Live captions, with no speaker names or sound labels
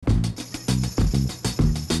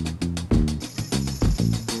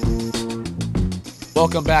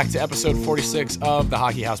Welcome back to episode 46 of the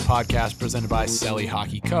Hockey House podcast presented by Selly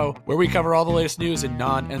Hockey Co., where we cover all the latest news in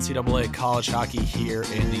non-NCAA college hockey here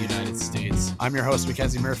in the United States. I'm your host,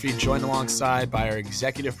 Mackenzie Murphy, joined alongside by our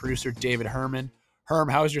executive producer, David Herman. Herm,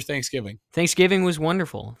 how was your Thanksgiving? Thanksgiving was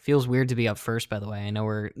wonderful. Feels weird to be up first, by the way. I know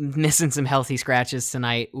we're missing some healthy scratches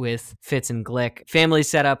tonight with Fitz and Glick. Family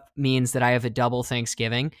setup means that I have a double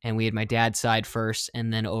Thanksgiving, and we had my dad's side first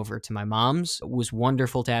and then over to my mom's. It was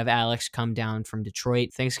wonderful to have Alex come down from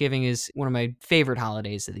Detroit. Thanksgiving is one of my favorite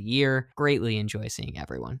holidays of the year. Greatly enjoy seeing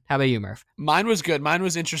everyone. How about you, Murph? Mine was good. Mine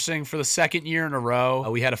was interesting. For the second year in a row,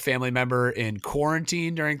 we had a family member in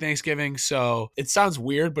quarantine during Thanksgiving. So it sounds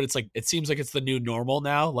weird, but it seems like it's the new normal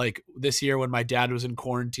now. Like this year when my dad was in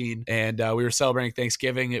quarantine and we were celebrating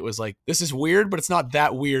Thanksgiving, it was like, this is weird, but it's not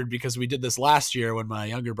that weird because we did this last year when my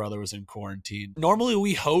younger brother was in quarantine. Normally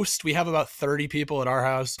we have about 30 people at our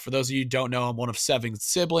house. For those of you who don't know, I'm one of 7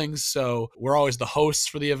 siblings, so we're always the hosts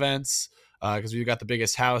for the events. Because we've got the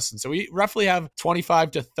biggest house. And so we roughly have 25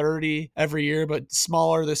 to 30 every year, but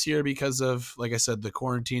smaller this year because of, like I said, the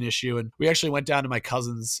quarantine issue. And we actually went down to my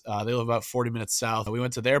cousins. They live about 40 minutes south. We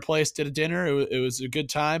went to their place, did a dinner. It was a good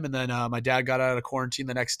time. And then my dad got out of quarantine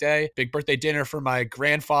the next day. Big birthday dinner for my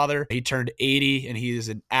grandfather. He turned 80 and he is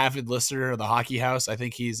an avid listener of the Hockey House. I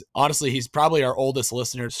think he's probably our oldest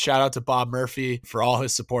listener. Shout out to Bob Murphy for all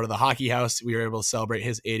his support of the Hockey House. We were able to celebrate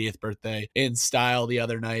his 80th birthday in style the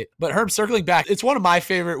other night. But Herb, circling back, it's one of my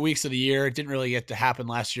favorite weeks of the year. It didn't really get to happen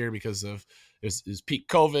last year because of it was peak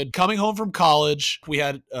COVID. Coming home from college, we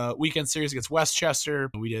had a weekend series against Westchester.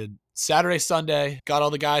 We did Saturday, Sunday, got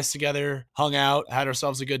all the guys together, hung out, had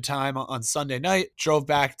ourselves a good time on Sunday night, drove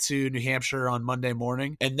back to New Hampshire on Monday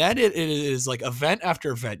morning. And then it is like event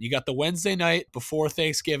after event. You got the Wednesday night before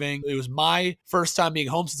Thanksgiving. It was my first time being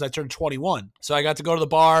home since I turned 21. So I got to go to the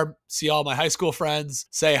bar, see all my high school friends,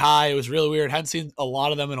 say hi. It was really weird. Hadn't seen a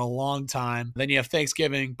lot of them in a long time. Then you have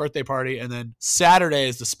Thanksgiving, birthday party, and then Saturday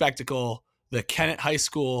is the spectacle, the Kennett High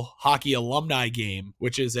School Hockey Alumni Game,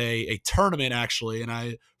 which is a tournament actually.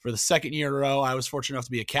 And for the second year in a row, I was fortunate enough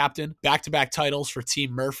to be a captain. Back-to-back titles for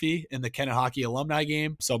Team Murphy in the Kennett Hockey Alumni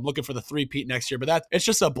Game. So I'm looking for the three-peat next year. But it's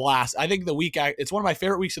just a blast. I think it's one of my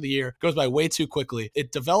favorite weeks of the year. It goes by way too quickly.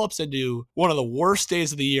 It develops into one of the worst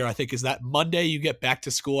days of the year, I think, is that Monday you get back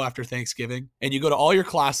to school after Thanksgiving and you go to all your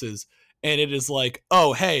classes. And it is like,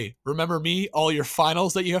 oh, hey, remember me? All your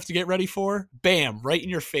finals that you have to get ready for? Bam, right in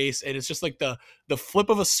your face. And it's just like the flip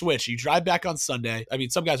of a switch. You drive back on Sunday. I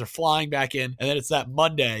mean, some guys are flying back in. And then it's that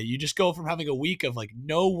Monday. You just go from having a week of like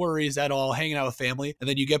no worries at all, hanging out with family. And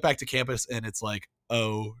then you get back to campus and it's like,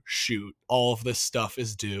 oh, shoot, all of this stuff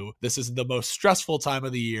is due. This is the most stressful time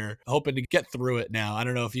of the year. Hoping to get through it now. I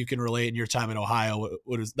don't know if you can relate in your time in Ohio.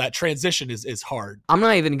 What is that transition is hard. I'm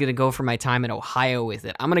not even going to go for my time in Ohio with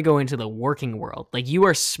it. I'm going to go into the working world. Like, you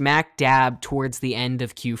are smack dab towards the end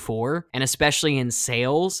of Q4, and especially in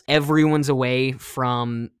sales, everyone's away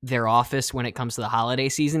from their office when it comes to the holiday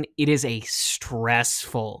season. It is a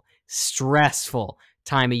stressful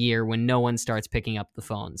time of year when no one starts picking up the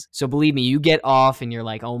phones. So believe me, you get off and you're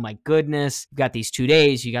like, oh my goodness, you've got these 2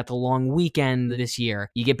 days, you got the long weekend this year.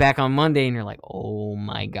 You get back on Monday and you're like, oh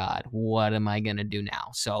my God, what am I going to do now?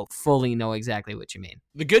 So fully know exactly what you mean.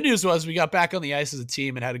 The good news was we got back on the ice as a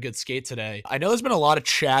team and had a good skate today. I know there's been a lot of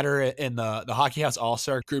chatter in the Hockey House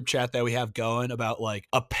All-Star group chat that we have going about like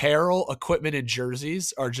apparel, equipment, and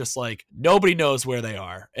jerseys are just like, nobody knows where they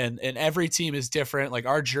are. And every team is different. Like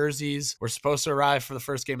our jerseys were supposed to arrive for the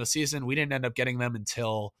first game of the season. We didn't end up getting them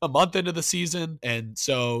until a month into the season. And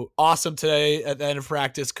so awesome today at the end of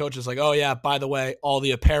practice, coach is like, oh yeah, by the way, all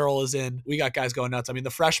the apparel is in. We got guys going nuts. I mean, the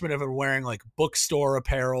freshmen have been wearing like bookstore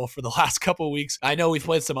apparel for the last couple of weeks. I know we've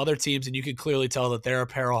played some other teams and you can clearly tell that their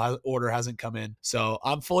apparel order hasn't come in. So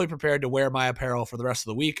I'm fully prepared to wear my apparel for the rest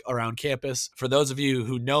of the week around campus. For those of you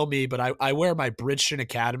who know me, but I wear my Bridgeton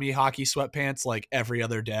Academy hockey sweatpants like every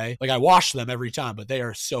other day. Like I wash them every time, but they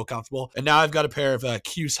are so comfortable. And now I've got a pair of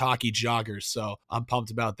Cuse hockey joggers. So I'm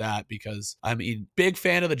pumped about that because I mean, big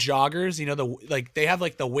fan of the joggers. You know, they have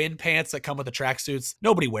like the wind pants that come with the tracksuits.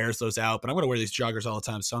 Nobody wears those out, but I'm going to wear these joggers all the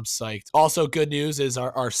time. So I'm psyched. Also good news is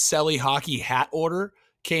our Selly hockey hat order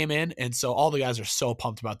came in. And so all the guys are so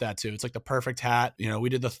pumped about that too. It's like the perfect hat. You know, we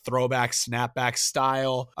did the throwback snapback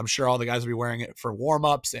style. I'm sure all the guys will be wearing it for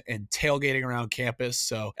warm-ups and tailgating around campus.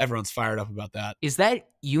 So everyone's fired up about that. Is that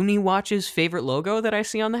Uniwatch's favorite logo that I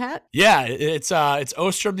see on the hat? Yeah, it's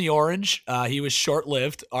Ostrom the Orange. He was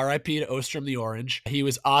short-lived. R.I.P. to Ostrom the Orange. He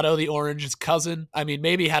was Otto the Orange's cousin. I mean,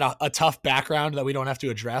 maybe had a tough background that we don't have to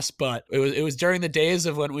address, but it was during the days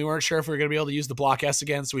of when we weren't sure if we were going to be able to use the Block S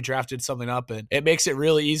again, so we drafted something up, and it makes it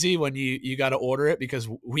really easy when you got to order it because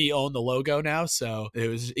we own the logo now, so it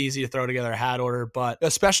was easy to throw together a hat order. But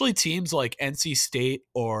especially teams like NC State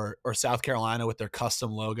or South Carolina with their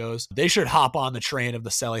custom logos, they should hop on the train of the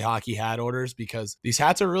Selly Hockey hat orders because these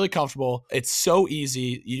hats are really comfortable. It's so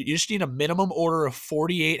easy. You just need a minimum order of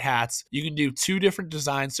 48 hats. You can do 2 different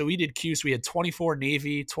designs. So we did Cuse. We had 24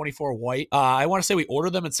 navy, 24 white. I want to say we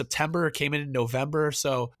ordered them in September, came in November.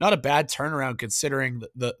 So not a bad turnaround considering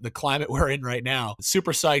the climate we're in right now.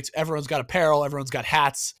 Super psyched. Everyone's got apparel. Everyone's got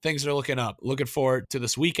hats. Things are looking up. Looking forward to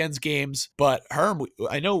this weekend's games. But Herm,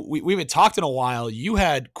 I know we haven't talked in a while. You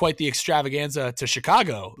had quite the extravaganza to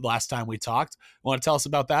Chicago last time we talked. Want to tell us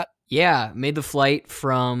about that? Yeah, made the flight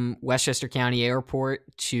from Westchester County Airport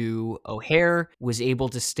to O'Hare, was able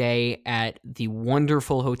to stay at the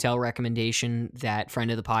wonderful hotel recommendation that friend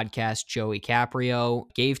of the podcast, Joey Caprio,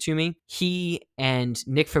 gave to me. He and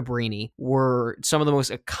Nick Fabrini were some of the most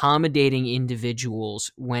accommodating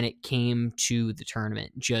individuals when it came to the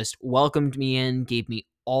tournament. Just welcomed me in, gave me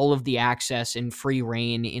all of the access and free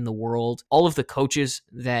reign in the world. All of the coaches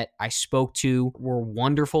that I spoke to were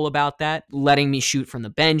wonderful about that, letting me shoot from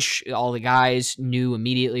the bench. All the guys knew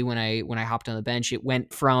immediately when I hopped on the bench. It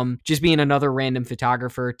went from just being another random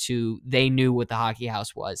photographer to they knew what the Hockey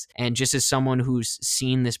House was. And just as someone who's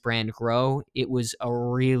seen this brand grow, it was a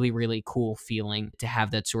really, really cool feeling to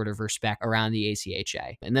have that sort of respect around the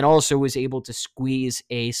ACHA. And then also was able to squeeze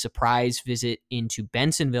a surprise visit into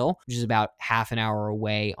Bensonville, which is about half an hour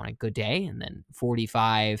away on a good day, and then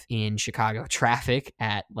 45 in Chicago traffic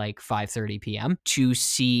at like 5:30 p.m. to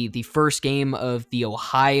see the first game of the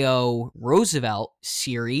Ohio Roosevelt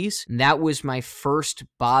series. And that was my first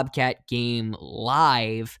Bobcat game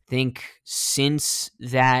live, I think, since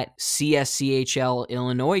that CSCHL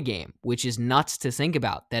Illinois game, which is nuts to think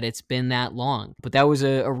about that it's been that long. But that was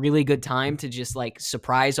a really good time to just like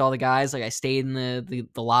surprise all the guys. Like I stayed in the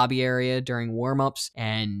lobby area during warmups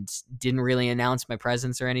and didn't really announce my presence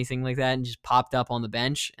or anything like that, and just popped up on the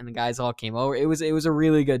bench and the guys all came over. It was a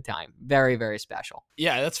really good time. Very, very special.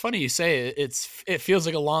 Yeah, that's funny you say it. It feels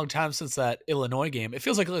like a long time since that Illinois game. It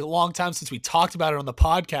feels like a long time since we talked about it on the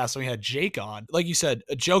podcast when we had Jake on. Like you said,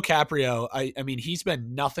 Joe Caprio, I mean, he's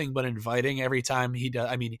been nothing but inviting every time he does.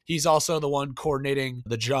 I mean, he's also the one coordinating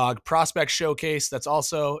the Jog Prospect Showcase that's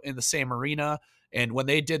also in the same arena. And when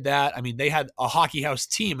they did that, I mean, they had a Hockey House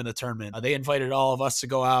team in the tournament. They invited all of us to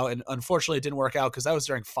go out, and unfortunately it didn't work out because that was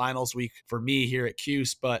during finals week for me here at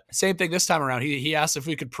Cuse. But same thing this time around. He asked if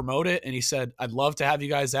we could promote it, and he said, I'd love to have you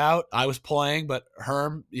guys out. I was playing, but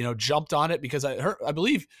Herm, jumped on it because I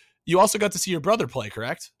believe you also got to see your brother play,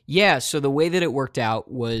 correct? Yeah, so the way that it worked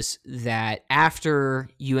out was that after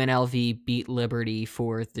UNLV beat Liberty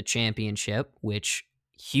for the championship, which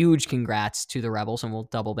huge congrats to the Rebels, and we'll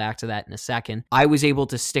double back to that in a second. I was able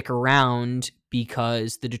to stick around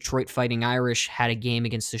because the Detroit Fighting Irish had a game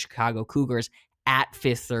against the Chicago Cougars at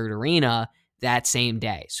Fifth Third Arena that same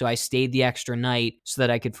day. So I stayed the extra night so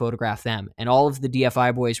that I could photograph them. And all of the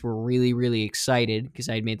DFI boys were really, really excited because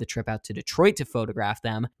I had made the trip out to Detroit to photograph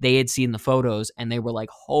them. They had seen the photos and they were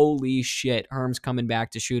like, holy shit, Herm's coming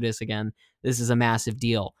back to shoot us again. This is a massive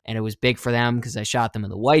deal. And it was big for them because I shot them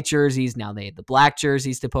in the white jerseys. Now they had the black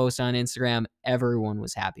jerseys to post on Instagram. Everyone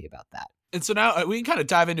was happy about that. And so now we can kind of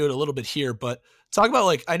dive into it a little bit here, but talk about,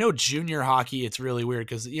 like, I know junior hockey, it's really weird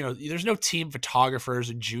because, there's no team photographers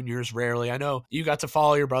in juniors rarely. I know you got to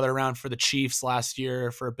follow your brother around for the Chiefs last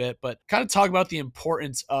year for a bit, but kind of talk about the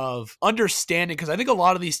importance of understanding, because I think a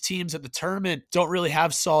lot of these teams at the tournament don't really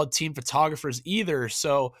have solid team photographers either.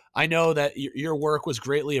 So I know that your work was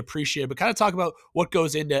greatly appreciated, but kind of talk about what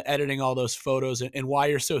goes into editing all those photos and why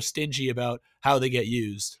you're so stingy about how they get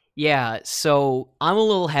used. Yeah, so I'm a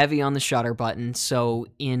little heavy on the shutter button. So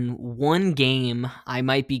in one game, I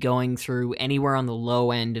might be going through anywhere on the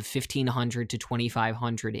low end of 1,500 to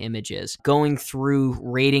 2,500 images. Going through,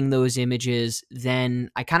 rating those images,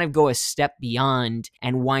 then I kind of go a step beyond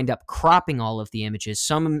and wind up cropping all of the images.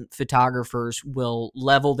 Some photographers will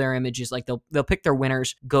level their images, like they'll pick their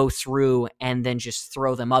winners, go through, and then just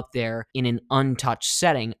throw them up there in an untouched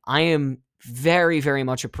setting. I am very, very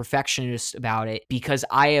much a perfectionist about it because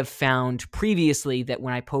I have found previously that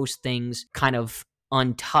when I post things kind of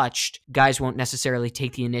untouched, guys won't necessarily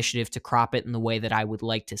take the initiative to crop it in the way that I would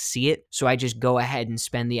like to see it. So I just go ahead and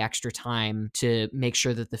spend the extra time to make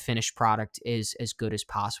sure that the finished product is as good as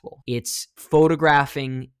possible. It's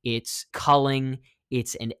photographing, it's culling,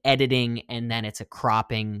 it's an editing, and then it's a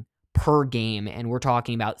cropping per game. And we're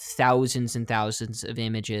talking about thousands and thousands of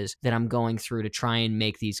images that I'm going through to try and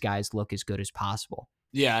make these guys look as good as possible.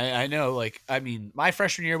 Yeah, I know. Like, I mean, my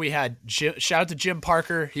freshman year, we had shout out to Jim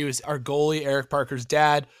Parker. He was our goalie, Eric Parker's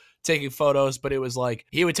dad, taking photos, but it was like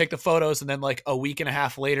he would take the photos and then like a week and a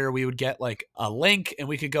half later we would get like a link and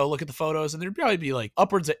we could go look at the photos, and there'd probably be like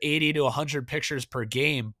upwards of 80 to 100 pictures per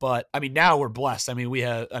game. But I mean, now we're blessed. I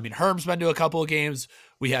mean, Herm's been to a couple of games.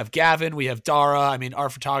 We have Gavin, we have Dara. I mean, our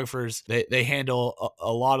photographers, they handle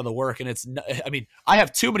a lot of the work, and I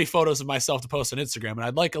have too many photos of myself to post on Instagram, and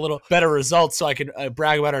I'd like a little better results so I can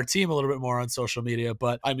brag about our team a little bit more on social media.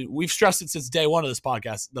 But I mean, we've stressed it since day one of this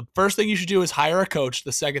podcast. The first thing you should do is hire a coach.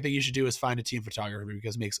 The second thing you should do is find a team photographer,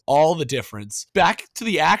 because it makes all the difference. Back to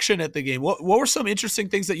the action at the game. What were some interesting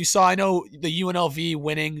things that you saw? I know the UNLV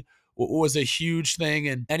winning was a huge thing,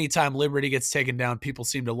 and anytime Liberty gets taken down, people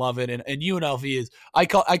seem to love it. And UNLV is, I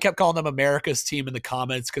kept calling them America's team in the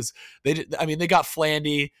comments, because they got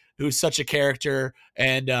Flandy, who's such a character,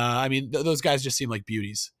 and those guys just seem like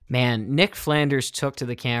beauties. Man, Nick Flanders took to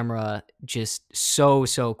the camera just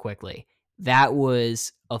so quickly. That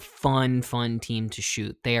was a fun team to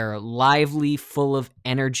shoot. They are lively, full of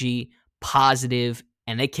energy, positive,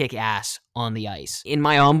 and they kick ass on the ice. In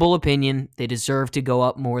my humble opinion, they deserve to go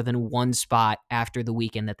up more than one spot after the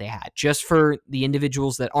weekend that they had. Just for the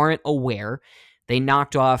individuals that aren't aware, they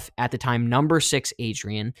knocked off, at the time, number 6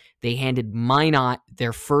 Adrian. They handed Minot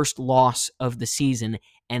their first loss of the season,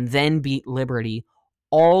 and then beat Liberty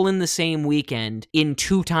all in the same weekend in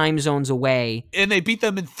 2 time zones away. And they beat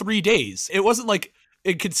them in 3 days. It wasn't like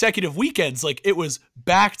in consecutive weekends. Like, it was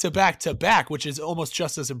back to back to back, which is almost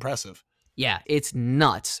just as impressive. Yeah, it's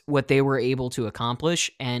nuts what they were able to accomplish,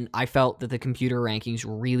 and I felt that the computer rankings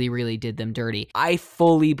really did them dirty. I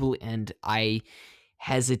fully believe, and I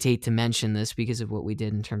hesitate to mention this because of what we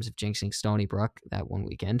did in terms of jinxing Stony Brook that one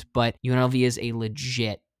weekend, but UNLV is a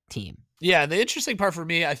legit team. Yeah, and the interesting part for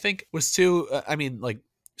me, I think, was too,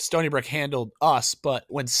 Stony Brook handled us, but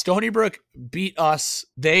when Stony Brook beat us,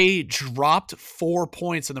 they dropped 4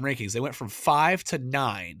 points in the rankings. They went from 5 to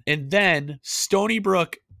 9, and then Stony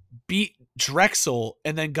Brook beat Drexel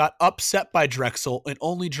and then got upset by Drexel and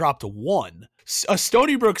only dropped 1. A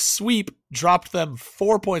Stony Brook sweep dropped them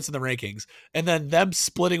 4 points in the rankings, and then them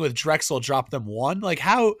splitting with Drexel dropped them 1. Like,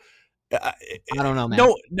 how? I don't know,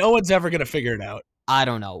 man. No one's ever going to figure it out. I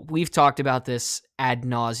don't know. We've talked about this ad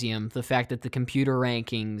nauseum, the fact that the computer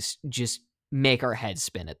rankings just make our heads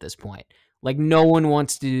spin at this point. Like, no one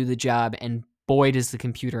wants to do the job, and boy, does the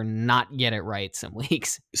computer not get it right some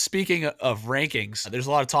weeks. Speaking of rankings, there's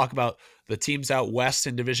a lot of talk about the teams out west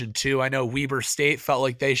in Division II. I know Weber State felt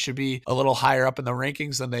like they should be a little higher up in the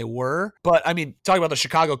rankings than they were. But, I mean, talking about the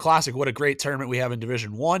Chicago Classic, what a great tournament we have in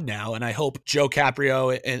Division I now. And I hope Joe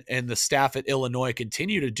Caprio and the staff at Illinois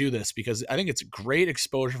continue to do this, because I think it's great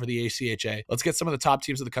exposure for the ACHA. Let's get some of the top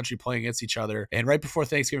teams of the country playing against each other. And right before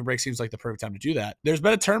Thanksgiving break seems like the perfect time to do that. There's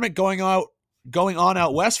been a tournament going on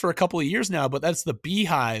out west for a couple of years now, but that's the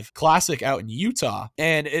Beehive Classic out in Utah.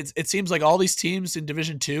 And it seems like all these teams in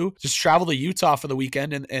Division II just travel to Utah for the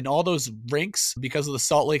weekend, and all those rinks, because of the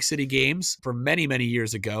Salt Lake City games from many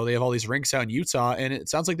years ago, they have all these rinks out in Utah, and it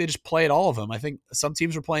sounds like they just play at all of them. I think some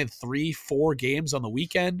teams were playing 3-4 games on the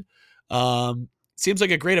weekend. Seems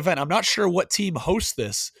like a great event. I'm not sure what team hosts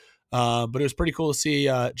this, but it was pretty cool to see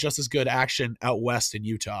just as good action out west in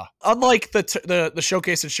Utah. Unlike the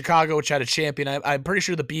showcase in Chicago, which had a champion, I'm pretty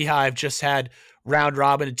sure the Beehive just had round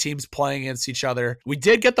robin and teams playing against each other. We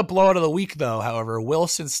did get the blowout of the week, though. However,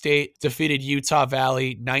 Wilson State defeated Utah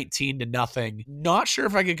Valley 19-0. Not sure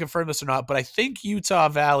if I can confirm this or not, but I think Utah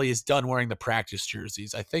Valley is done wearing the practice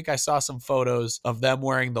jerseys. I think I saw some photos of them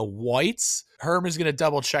wearing the whites. Herm is going to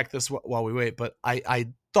double check this while we wait, but I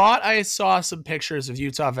thought I saw some pictures of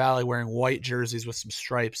Utah Valley wearing white jerseys with some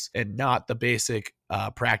stripes and not the basic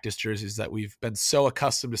practice jerseys that we've been so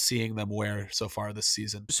accustomed to seeing them wear so far this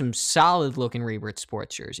season. Some solid looking Rebirth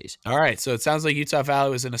Sports jerseys. All right. So it sounds like Utah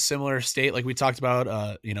Valley was in a similar state like we talked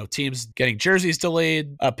about, teams getting jerseys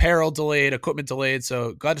delayed, apparel delayed, equipment delayed.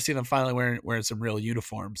 So glad to see them finally wearing some real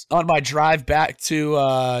uniforms. On my drive back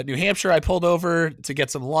to New Hampshire, I pulled over to get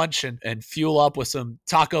some lunch and fuel up with some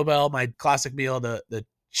Taco Bell, my classic meal, the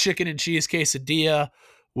chicken and cheese quesadilla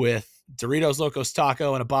with Doritos Locos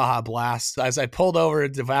Taco and a Baja Blast. As I pulled over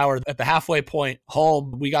and devoured at the halfway point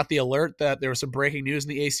home, we got the alert that there was some breaking news in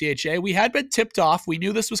the ACHA. We had been tipped off. We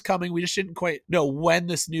knew this was coming. We just didn't quite know when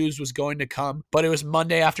this news was going to come. But it was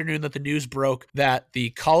Monday afternoon that the news broke that the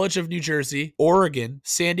College of New Jersey, Oregon,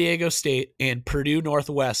 San Diego State, and Purdue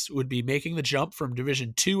Northwest would be making the jump from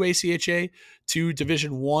Division II ACHA to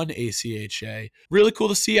Division One ACHA. Really cool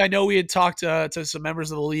to see. I know we had talked to some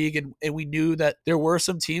members of the league, and we knew that there were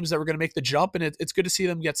some teams that were going to make the jump, and it's good to see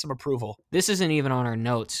them get some approval. This isn't even on our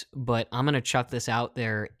notes, but I'm going to chuck this out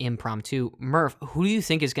there impromptu. Murph, who do you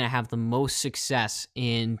think is going to have the most success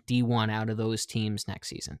in D1 out of those teams next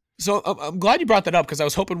season? So I'm glad you brought that up because I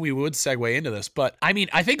was hoping we would segue into this. But I mean,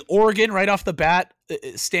 I think Oregon right off the bat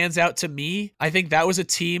stands out to me. I think that was a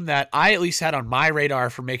team that I at least had on my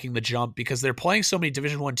radar for making the jump because they're playing so many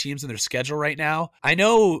Division I teams in their schedule right now. I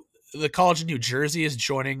know the College of New Jersey is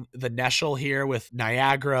joining the National here with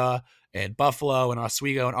Niagara and Buffalo and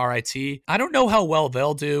Oswego and RIT. I don't know how well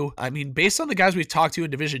they'll do. I mean, based on the guys we've talked to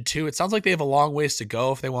in Division II, it sounds like they have a long ways to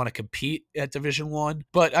go if they want to compete at Division I.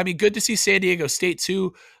 But I mean, good to see San Diego State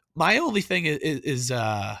too. My only thing is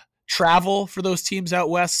travel for those teams out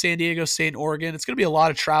west, San Diego State and Oregon. It's going to be a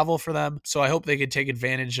lot of travel for them. So I hope they can take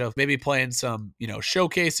advantage of maybe playing some,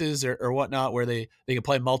 showcases or whatnot where they can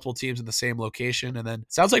play multiple teams in the same location. And then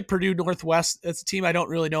it sounds like Purdue Northwest, that's a team I don't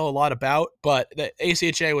really know a lot about, but the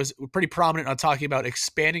ACHA was pretty prominent on talking about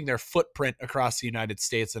expanding their footprint across the United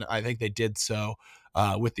States. And I think they did so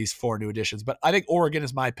with these 4 new additions. But I think Oregon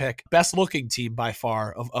is my pick. Best looking team by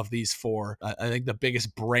far of these 4. I think the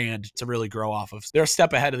biggest brand to really grow off of. They're a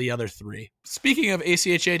step ahead of the other 3. Speaking of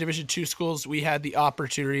ACHA Division II schools, we had the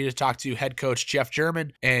opportunity to talk to head coach Jeff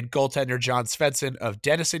German and goaltender Jon Svendsen of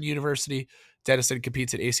Denison University. Denison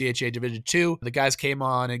competes at ACHA Division II. The guys came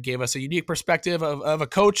on and gave us a unique perspective of a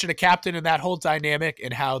coach and a captain and that whole dynamic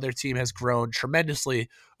and how their team has grown tremendously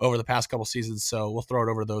over the past couple seasons. So we'll throw it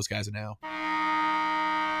over to those guys now.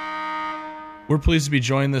 We're pleased to be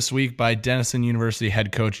joined this week by Denison University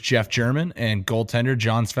head coach Jeff German and goaltender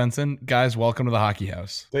Jon Svendsen. Guys, welcome to the Hockey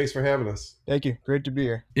House. Thanks for having us. Thank you. Great to be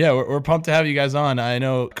here. Yeah, we're pumped to have you guys on. I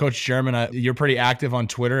know Coach German, you're pretty active on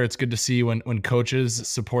Twitter. It's good to see when coaches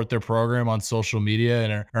support their program on social media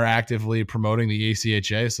and are actively promoting the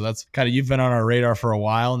ACHA. So that's kind of, you've been on our radar for a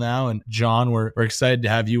while now. And John, we're excited to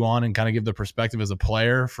have you on and kind of give the perspective as a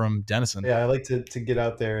player from Denison. Yeah, I like to get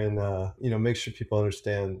out there and make sure people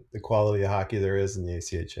understand the quality of hockey there is in the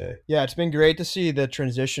ACHA. Yeah, it's been great to see the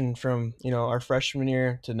transition from, our freshman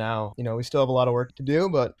year to now. We still have a lot of work to do,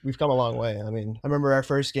 but we've come a long way. I mean, I remember our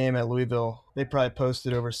first game at Louisville, they probably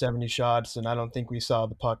posted over 70 shots, and I don't think we saw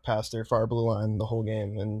the puck pass their far blue line the whole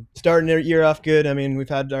game. And starting their year off good. I mean, we've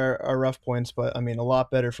had our rough points, but I mean, a lot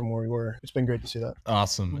better from where we were. It's been great to see that.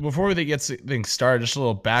 Awesome. Before we get things started, just a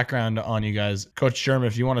little background on you guys. Coach German,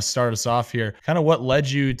 if you want to start us off here, kind of what led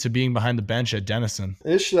you to being behind the bench at Denison?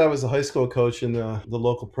 Initially, I was a high school coach in the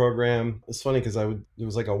local program. It's funny because it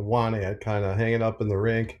was like a want ad kind of hanging up in the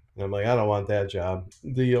rink. And I'm like, I don't want that job.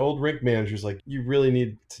 The old rink manager's like, you really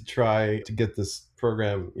need to try to get this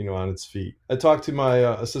program, on its feet. I talked to my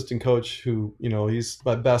assistant coach who, he's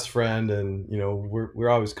my best friend and, we're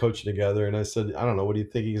always coaching together. And I said, I don't know, what do you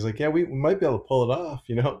think? He's like, yeah, we might be able to pull it off,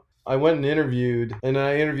 I went and interviewed, and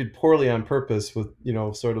I interviewed poorly on purpose with,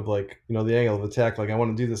 sort of like, the angle of attack. Like, I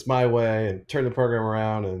want to do this my way and turn the program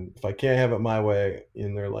around. And if I can't have it my way,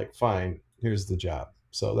 and they're like, fine, here's the job.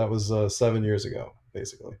 So that was 7 years ago,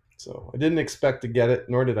 basically. So I didn't expect to get it,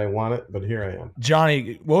 nor did I want it, but here I am.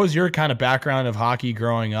 Johnny, what was your kind of background of hockey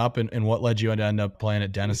growing up and what led you to end up playing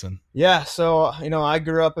at Denison? Yeah, so, I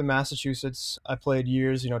grew up in Massachusetts. I played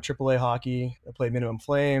years, AAA hockey. I played Minimum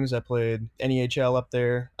Flames. I played NEHL up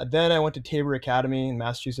there. Then I went to Tabor Academy in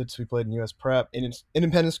Massachusetts. We played in U.S. Prep in its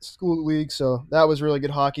independent school league, so that was really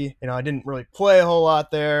good hockey. I didn't really play a whole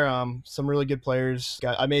lot there. Some really good players.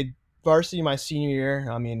 I made varsity my senior year.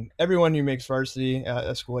 I mean, everyone who makes varsity at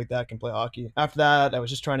a school like that can play hockey. After that, I was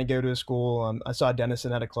just trying to go to a school. I saw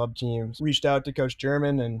Denison had a club team, reached out to Coach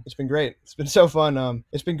German, and it's been great. It's been so fun.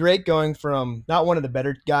 It's been great going from not one of the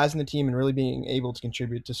better guys in the team and really being able to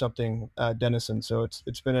contribute to something at Denison. So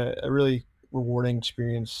it's been a really rewarding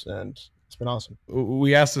experience, and it's been awesome.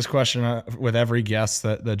 We ask this question with every guest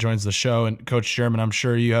that joins the show, and Coach German, I'm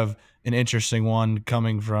sure you have an interesting one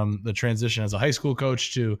coming from the transition as a high school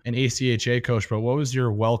coach to an ACHA coach, but what was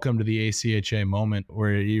your welcome to the ACHA moment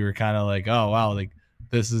where you were kind of like, oh, wow, like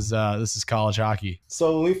this is college hockey?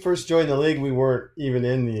 So when we first joined the league, we weren't even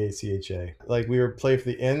in the ACHA. Like we were playing for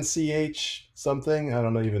the NCH something. I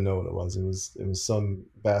don't even know what it was. It was some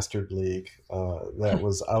bastard league that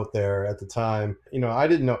was out there at the time. I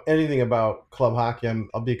didn't know anything about club hockey.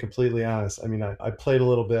 I'll be completely honest. I mean, I played a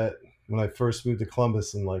little bit when I first moved to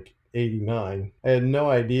Columbus in like 89. I had no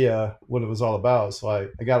idea what it was all about. So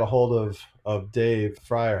I got a hold of Dave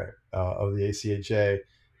Fryer of the ACHA.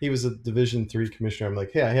 He was a Division III commissioner. I'm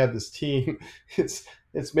like, hey, I have this team. It's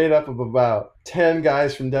made up of about 10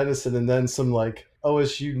 guys from Denison and then some like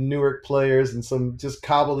OSU Newark players and some just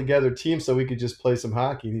cobbled together team so we could just play some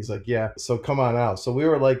hockey. And he's like, yeah, so come on out. So we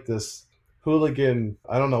were like this hooligan.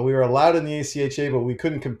 I don't know. We were allowed in the ACHA, but we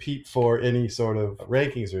couldn't compete for any sort of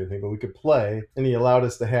rankings or anything, but we could play. And he allowed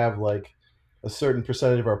us to have like a certain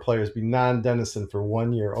percentage of our players be non-Denison for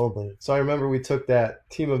 1 year only. So I remember we took that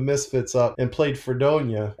team of misfits up and played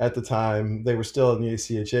Fredonia at the time. They were still in the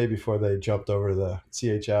ACHA before they jumped over to the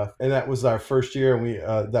CHF. And that was our first year, and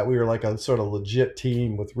we were like a sort of legit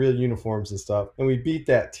team with real uniforms and stuff. And we beat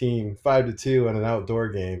that team 5-2 in an outdoor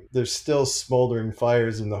game. There's still smoldering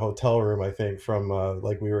fires in the hotel room, I think, from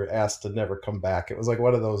like we were asked to never come back. It was like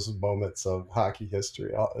one of those moments of hockey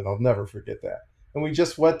history, and I'll never forget that. And we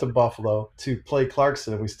just went to Buffalo to play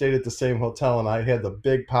Clarkson, and we stayed at the same hotel, and I had the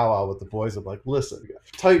big powwow with the boys. I'm like, listen,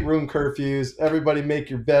 tight room curfews, everybody make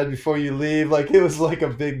your bed before you leave. Like, it was like a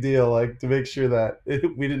big deal, like to make sure that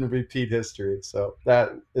we didn't repeat history. So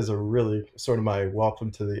that is a really sort of my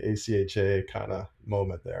welcome to the ACHA kind of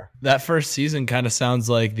moment there. That first season kind of sounds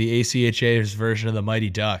like the ACHA's version of the Mighty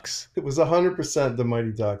Ducks. It was 100% the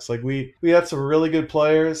Mighty Ducks. Like we had some really good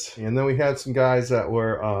players, and then we had some guys that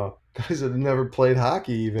were guys that had never played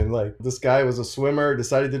hockey even. Like this guy was a swimmer,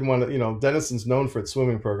 decided didn't want to, Denison's known for its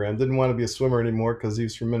swimming program, didn't want to be a swimmer anymore because he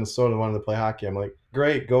was from Minnesota, wanted to play hockey. I'm like,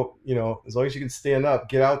 great, go, as long as you can stand up,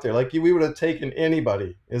 get out there. Like we would have taken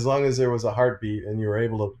anybody as long as there was a heartbeat and you were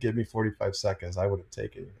able to give me 45 seconds. I would have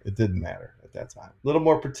taken you. It didn't matter at that time. A little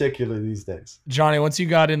more particular these days. Johnny, once you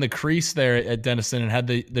got in the crease there at Denison and had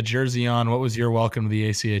the jersey on, what was your welcome to the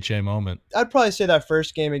ACHA moment? I'd probably say that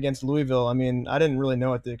first game against Louisville. I mean, I didn't really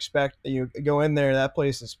know what to expect. You go in there, that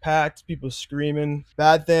place is packed, people screaming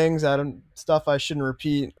bad things, stuff I shouldn't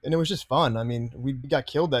repeat, and it was just fun. I mean, we got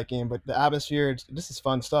killed that game, but the atmosphere, this is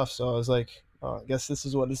fun stuff. So I was like, I guess this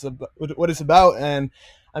is what it's about. And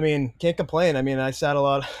I mean, can't complain. I mean, I sat a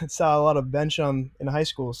lot of bench in high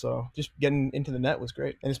school, so just getting into the net was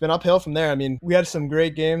great. And it's been uphill from there. I mean, we had some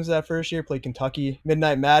great games that first year. Played Kentucky,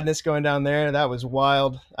 Midnight Madness going down there. That was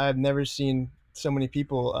wild. I've never seen so many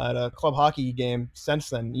people at a club hockey game since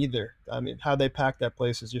then either. I mean, how they packed that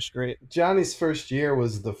place is just great. Johnny's first year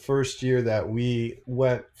was the first year that we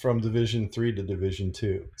went from Division 3 to Division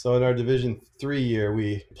 2. So in our Division 3 year,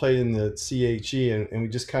 we played in the CHE and we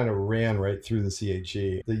just kind of ran right through the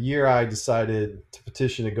CHE. The year I decided to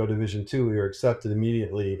petition to go Division 2, we were accepted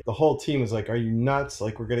immediately. The whole team was like, are you nuts?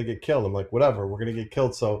 Like, we're going to get killed. I'm like, whatever, we're going to get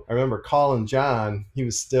killed. So I remember calling John. He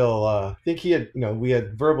was still, I think he had, we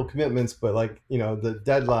had verbal commitments, but like, the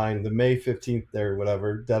deadline, the May 15th or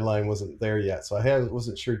whatever deadline wasn't there yet. So I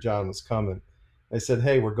wasn't sure John was coming. I said,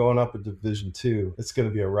 hey, we're going up in Division 2. It's going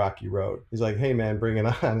to be a rocky road. He's like, hey, man, bring it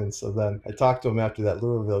on. And so then I talked to him after that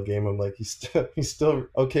Louisville game. I'm like, he's still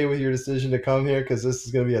okay with your decision to come here? Because this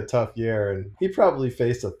is going to be a tough year. And he probably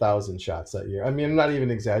faced 1,000 shots that year. I mean, I'm not even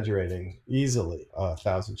exaggerating. Easily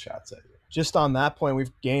 1,000 shots that year. Just on that point,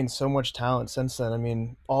 we've gained so much talent since then. I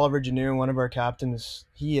mean, Oliver Janu, one of our captains,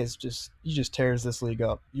 he just tears this league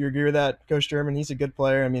up. You agree with that, Coach German? He's a good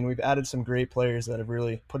player. I mean, we've added some great players that have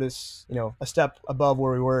really put us, a step above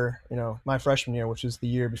where we were, my freshman year, which was the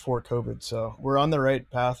year before COVID. So we're on the right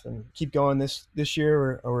path and keep going this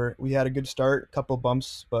year. Or we had a good start, a couple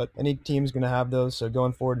bumps, but any team's going to have those. So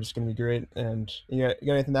going forward, it's going to be great. And you got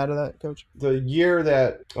anything to add to that, Coach? The year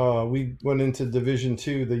that we went into Division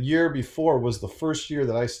 2, the year before was the first year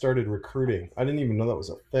that I started recruiting. I didn't even know that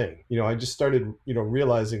was a thing. I just started,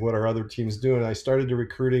 realizing what our other teams doing. I started to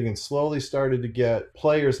recruiting and slowly started to get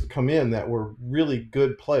players to come in that were really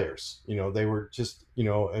good players. They were just,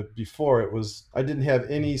 before it was, I didn't have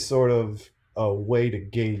any sort of way to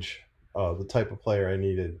gauge the type of player I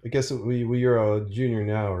needed. I guess we are a junior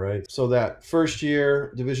now, right? So that first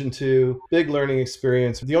year, Division 2, big learning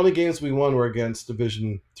experience. The only games we won were against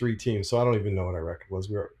Division 3 teams, so I don't even know what our record was.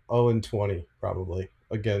 We were 0-20 probably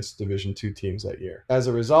against Division 2 teams that year. As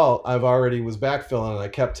a result, I've already was backfilling, and I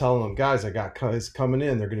kept telling them, guys, I got guys coming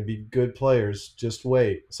in. They're going to be good players. Just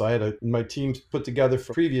wait. So I had my team put together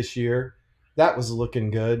for previous year. That was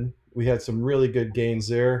looking good. We had some really good gains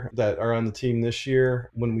there that are on the team this year.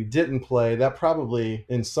 When we didn't play, that probably,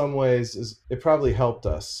 in some ways, it probably helped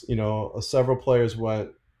us. Several players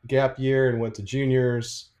went gap year and went to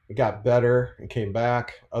juniors. It got better and came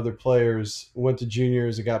back. Other players went to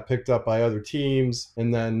juniors and got picked up by other teams.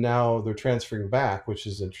 And then now they're transferring back, which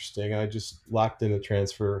is interesting. I just locked in a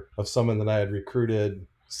transfer of someone that I had recruited,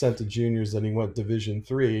 sent to juniors, then he went Division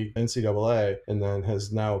 3 NCAA, and then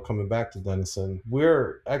has now coming back to Denison.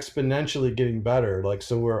 We're exponentially getting better.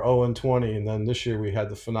 So we're 0-20, and then this year we had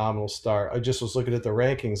the phenomenal start. I just was looking at the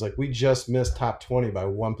rankings. We just missed top 20 by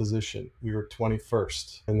one position. We were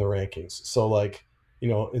 21st in the rankings. So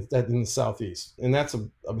in the Southeast. And that's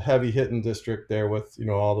a heavy hitting district there with,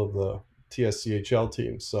 all of the TSCHL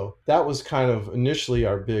teams. So that was kind of initially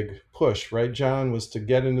our big push, right, John, was to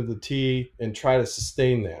get into the T and try to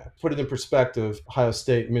sustain that. Put it in perspective, Ohio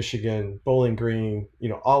State, Michigan, Bowling Green,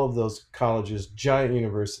 all of those colleges, giant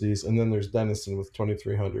universities, and then there's Denison with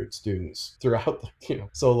 2,300 students throughout,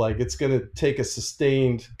 so like it's going to take a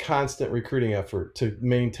sustained, constant recruiting effort to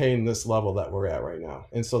maintain this level that we're at right now.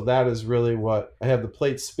 And so that is really what I have the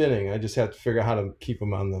plate spinning. I just have to figure out how to keep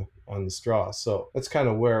them on the straw. So that's kind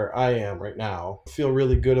of where I am right now. I feel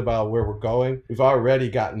really good about where we're going. We've already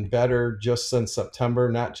gotten better just since September,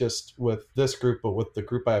 not just with this group, but with the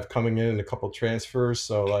group I have coming in and a couple transfers.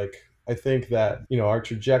 So like, I think that, our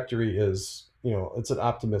trajectory is, it's an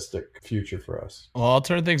optimistic future for us. Well, I'll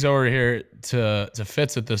turn things over here to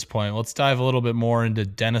Fitz at this point. Let's dive a little bit more into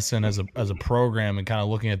Denison as a program and kind of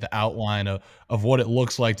looking at the outline of what it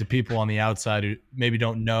looks like to people on the outside who maybe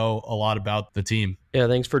don't know a lot about the team. Yeah,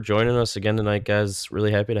 thanks for joining us again tonight, guys.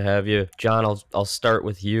 Really happy to have you. John, I'll start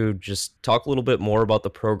with you. Just talk a little bit more about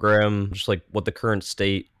the program, just like what the current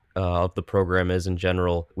state of the program is in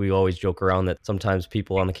general. We always joke around that sometimes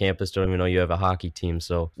people on the campus don't even know you have a hockey team.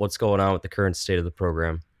 So what's going on with the current state of the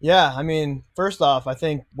program? Yeah, I mean, first off, I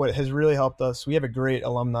think what has really helped us, we have a great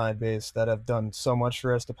alumni base that have done so much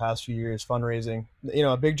for us the past few years, fundraising.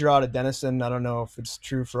 A big draw to Denison, I don't know if it's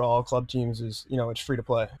true for all club teams, is, it's free to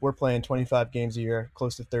play. We're playing 25 games a year,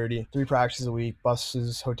 close to 30, 3 practices a week,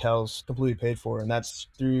 buses, hotels, completely paid for. And that's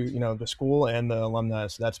through, the school and the alumni,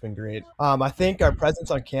 so that's been great. I think our presence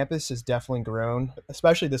on campus has definitely grown,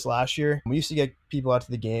 especially this last year. We used to get people out to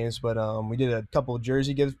the games, but we did a couple of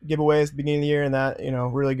jersey giveaways at the beginning of the year, and that,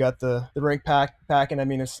 really got the rink packing. I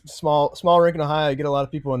mean, it's small rink in Ohio. You get a lot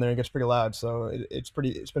of people in there. It gets pretty loud. So it's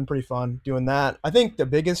been pretty fun doing that. I think the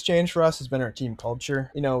biggest change for us has been our team culture.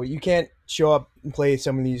 You can't show up and play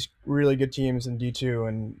some of these really good teams in D2,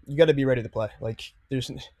 and you got to be ready to play. Like,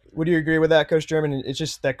 would you agree with that, Coach German? It's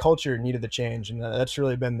just that culture needed the change, and that's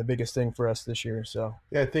really been the biggest thing for us this year. So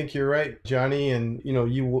yeah, I think you're right, Johnny, and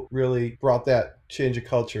you really brought that change of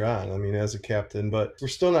culture on. I mean, as a captain, but we're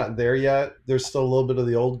still not there yet. There's still a little bit of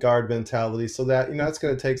the old guard mentality, so that it's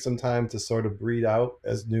going to take some time to sort of breed out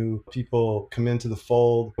as new people come into the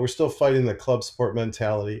fold. We're still fighting the club sport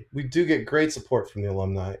mentality. We do get great support from the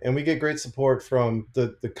alumni, and we get great support from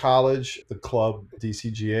the college, the club,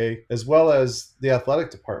 DCGA, as well as the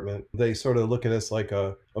athletic department. They sort of look at us like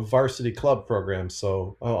a varsity club program.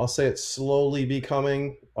 So I'll say it's slowly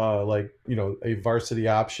becoming a varsity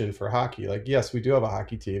option for hockey. Like, yes, we do have a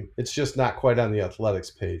hockey team. It's just not quite on the athletics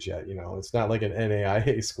page yet. It's not like an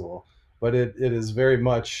NAIA school, but it is very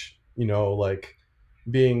much, like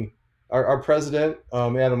being our president,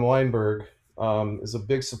 Adam Weinberg, is a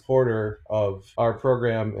big supporter of our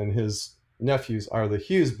program, and his nephews are the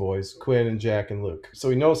Hughes boys, Quinn and Jack and Luke. So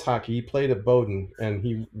he knows hockey. He played at Bowdoin, and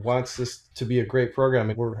he wants this to be a great program,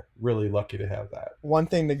 and we're really lucky to have that. One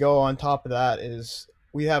thing to go on top of that is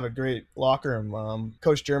we have a great locker room.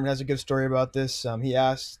 Coach German has a good story about this. He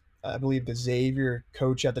asked, I believe, the Xavier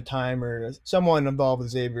coach at the time, or someone involved with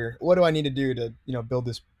Xavier, what do I need to do to build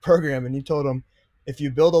this program? And he told him, if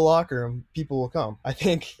you build a locker room, people will come. I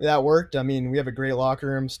think that worked. I mean, we have a great locker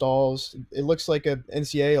room, stalls. It looks like a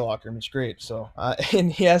NCAA locker room. It's great. So,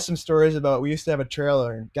 and he has some stories about, we used to have a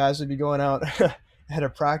trailer, and guys would be going out ahead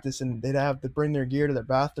of practice, and they'd have to bring their gear to their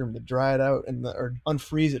bathroom to dry it out or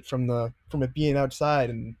unfreeze it from it being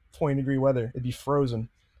outside in 20-degree weather. It'd be frozen.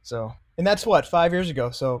 So, and that's 5 years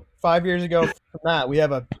ago. So 5 years ago from that, we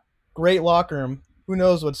have a great locker room. Who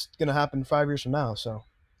knows what's going to happen 5 years from now? So.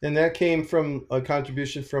 And that came from a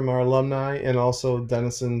contribution from our alumni, and also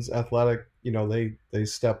Denison's athletic. They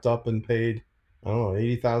stepped up and paid, I don't know,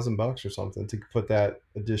 $80,000 or something to put that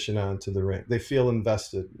addition onto the rink. They feel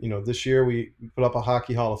invested. This year we put up a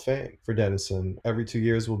Hockey Hall of Fame for Denison. Every 2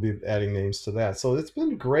 years we'll be adding names to that. So it's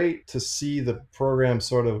been great to see the program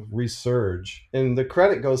sort of resurge. And the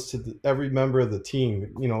credit goes to every member of the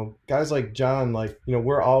team. Guys like John,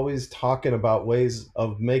 we're always talking about ways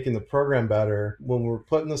of making the program better. When we're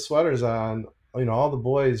putting the sweaters on, all the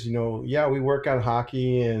boys, we work on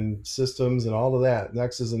hockey and systems and all of that,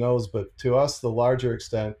 X's and O's, but to us, the larger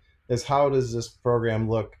extent is, how does this program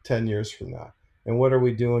look 10 years from now? And what are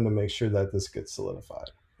we doing to make sure that this gets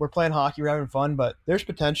solidified? We're playing hockey, we're having fun, but there's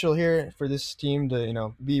potential here for this team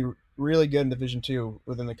to, be really good in Division II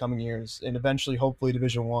within the coming years, and eventually, hopefully,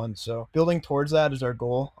 Division I. So building towards that is our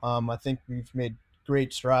goal. I think we've made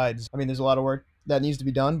great strides. I mean, there's a lot of work that needs to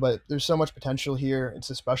be done, but there's so much potential here. It's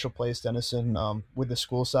a special place, Denison, with the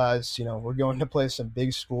school size. We're going to play some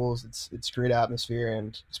big schools. It's great atmosphere,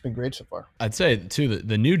 and it's been great so far. I'd say too,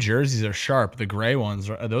 the new jerseys are sharp. The gray ones,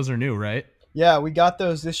 those are new, right? Yeah, we got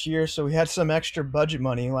those this year, so we had some extra budget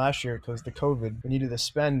money last year because the COVID. We needed to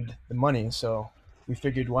spend the money, so we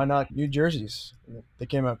figured why not new jerseys? They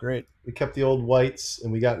came out great. We kept the old whites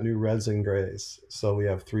and we got new reds and grays. So we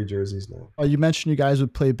have 3 jerseys now. You mentioned you guys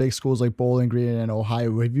would play big schools like Bowling Green and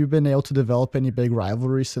Ohio. Have you been able to develop any big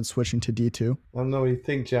rivalries since switching to D2? I don't know what you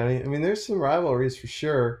think, Johnny. I mean, there's some rivalries for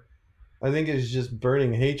sure. I think it's just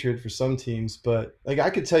burning hatred for some teams. But like I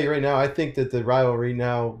could tell you right now, I think that the rivalry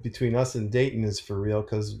now between us and Dayton is for real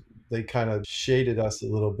because they kind of shaded us a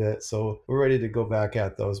little bit. So we're ready to go back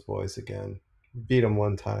at those boys again. Beat them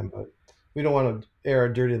one time, but we don't want to air our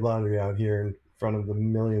dirty laundry out here in front of the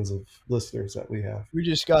millions of listeners that we have. We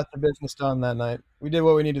just got the business done that night. We did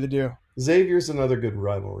what we needed to do. Xavier's another good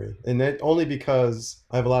rivalry, and that only because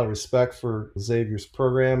I have a lot of respect for Xavier's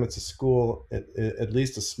program. It's a school, at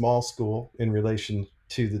least a small school in relation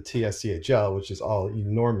to the TSCHL, which is all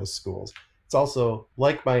enormous schools. It's also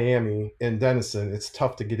like Miami and Denison. It's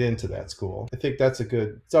tough to get into that school. I think that's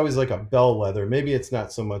it's always like a bellwether. Maybe it's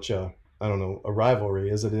not so much a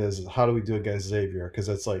rivalry as it is, how do we do against Xavier? Because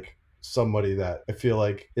it's like somebody that I feel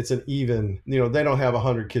like it's an even, they don't have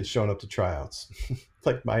 100 kids showing up to tryouts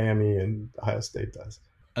like Miami and Ohio State does.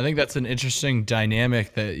 I think that's an interesting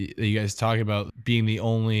dynamic that you guys talk about, being the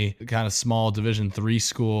only kind of small Division III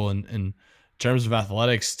school and in terms of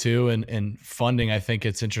athletics too, and funding. I think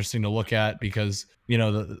it's interesting to look at because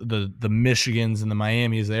the Michigans and the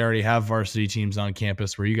Miamis, they already have varsity teams on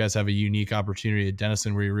campus, where you guys have a unique opportunity at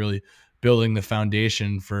Denison where you're really building the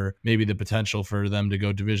foundation for maybe the potential for them to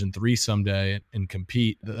go Division III someday and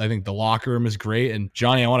compete. I think the locker room is great. And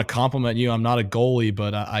Johnny, I want to compliment you. I'm not a goalie,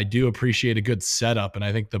 but I do appreciate a good setup. And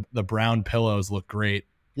I think the brown pillows look great.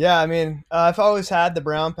 Yeah, I mean, I've always had the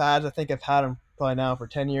brown pads. I think I've had them probably now for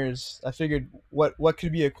 10 years. I figured what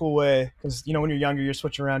could be a cool way, because when you're younger, you're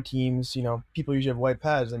switching around teams, people usually have white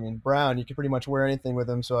pads. I mean, brown, you can pretty much wear anything with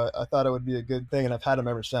them, so I thought it would be a good thing, and I've had them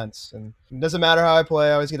ever since. And it doesn't matter how I play,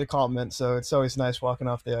 I always get a compliment, so it's always nice walking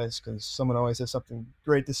off the ice because someone always has something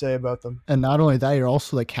great to say about them. And not only that, you're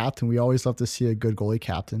also the captain. We always love to see a good goalie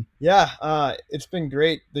captain. Yeah, it's been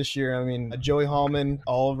great this year. I mean, Joey Hallman,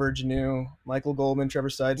 Oliver Janu, Michael Goldman, Trevor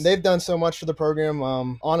Seitz, they've done so much for the program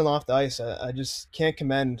on and off the ice. I just can't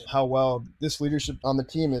commend how well this leadership on the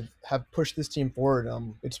team have pushed this team forward.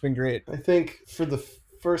 It's been great. I think for the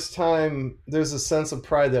first time, there's a sense of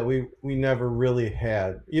pride that we never really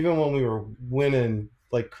had. Even when we were winning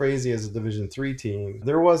like crazy as a Division III team,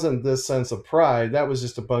 there wasn't this sense of pride. That was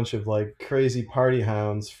just a bunch of like crazy party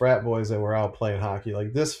hounds, frat boys that were out playing hockey.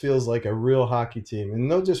 Like, this feels like a real hockey team, and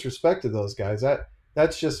no disrespect to those guys.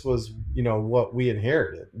 That's just was, what we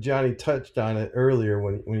inherited. Johnny touched on it earlier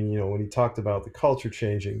when he talked about the culture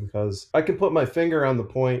changing, because I can put my finger on the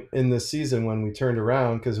point in this season when we turned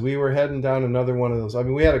around, because we were heading down another one of those. I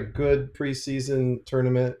mean, we had a good preseason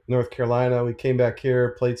tournament, North Carolina. We came back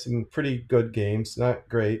here, played some pretty good games, not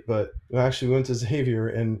great, but we actually went to Xavier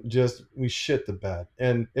and we shit the bed.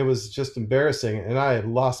 And it was just embarrassing. And I had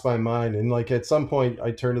lost my mind. And like at some point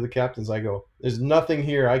I turned to the captains, I go, there's nothing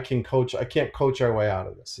here I can coach. I can't coach our way out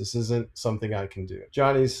of this. This isn't something I can do.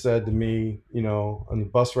 Johnny said to me, on the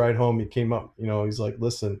bus ride home, he came up, he's like,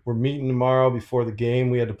 listen, we're meeting tomorrow before the game.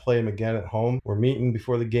 We had to play him again at home. We're meeting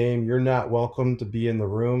before the game. You're not welcome to be in the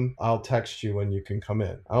room. I'll text you when you can come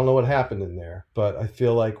in. I don't know what happened in there, but I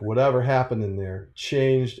feel like whatever happened in there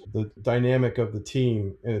changed the dynamic of the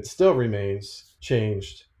team, and it still remains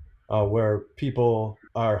changed, where people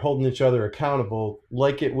are holding each other accountable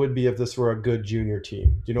like it would be if this were a good junior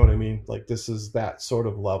team. Do you know what I mean? Like, this is that sort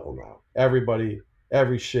of level now. Everybody,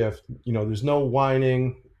 every shift, there's no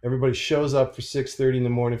whining. Everybody shows up for 6:30 in the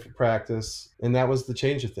morning for practice, and that was the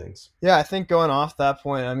change of things. Yeah, I think going off that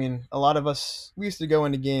point, I mean, a lot of us, we used to go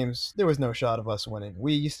into games, there was no shot of us winning.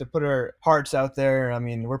 We used to put our hearts out there. I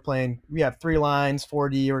mean, we have 3 lines,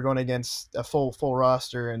 4D, we're going against a full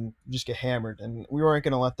roster and just get hammered. And we weren't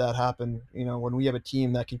going to let that happen. When we have a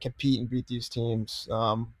team that can compete and beat these teams,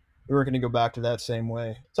 we weren't going to go back to that same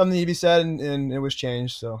way. Something to be said, and it was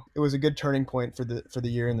changed. So it was a good turning point for the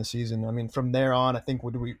year and the season. I mean, from there on, I think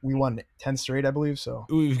we won 10 straight, I believe. So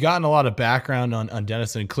we've gotten a lot of background on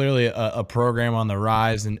Denison. Clearly a program on the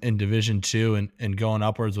rise in Division II and going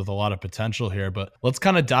upwards with a lot of potential here. But let's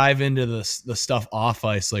kind of dive into the stuff off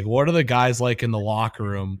ice. Like, what are the guys like in the locker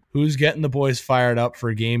room? Who's getting the boys fired up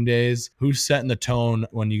for game days? Who's setting the tone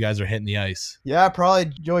when you guys are hitting the ice? Yeah,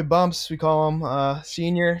 probably Joey Bumps, we call him,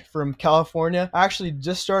 senior. from California. Actually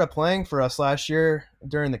just started playing for us last year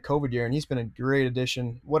during the COVID year, and he's been a great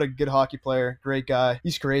addition. What a good hockey player. Great guy.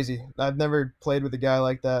 He's crazy. I've never played with a guy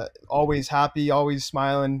like that. Always happy, always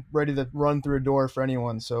smiling, ready to run through a door for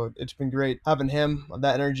anyone. So it's been great having him,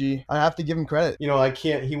 that energy. I have to give him credit.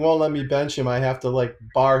 He won't let me bench him. I have to like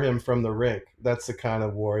bar him from the rink. That's the kind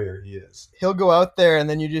of warrior he is. He'll go out there and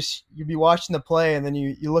then you'd be watching the play, and then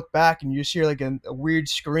you look back and you just hear like a weird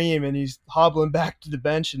scream, and he's hobbling back to the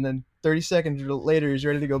bench, and then 30 seconds later he's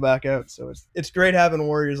ready to go back out. So it's great having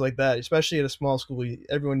warriors like that, especially at a small school.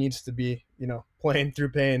 Everyone needs to be, playing through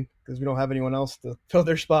pain because we don't have anyone else to fill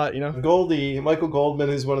their spot, Goldie, Michael Goldman,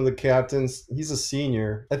 is one of the captains. He's a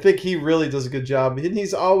senior. I think he really does a good job. And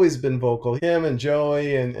he's always been vocal. Him and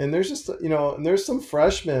Joey, and there's just, and there's some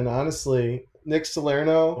freshmen, honestly. Nick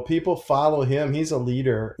Salerno, people follow him. He's a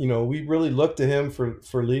leader. We really look to him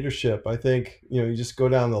for leadership. I think, you just go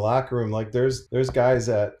down the locker room, like there's guys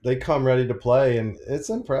that they come ready to play, and it's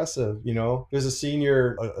impressive. There's a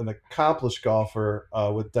senior, an accomplished golfer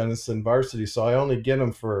with Denison Varsity, so I only get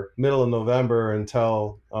him for middle of November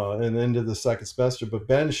until and into the second semester. But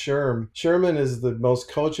Ben Sherman is the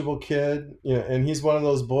most coachable kid, and he's one of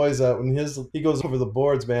those boys that when he goes over the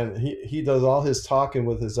boards, man, he does all his talking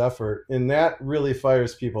with his effort, and that really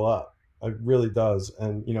fires people up. It really does.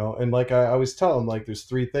 And and like I always tell them, like there's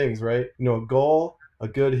three things, right? A goal, a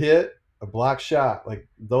good hit, a block shot. Like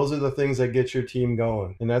those are the things that get your team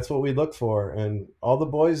going, and that's what we look for. And all the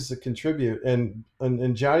boys that contribute. And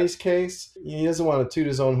in Johnny's case, he doesn't want to toot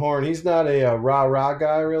his own horn. He's not a rah-rah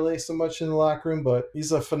guy really so much in the locker room, but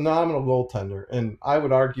he's a phenomenal goaltender, and I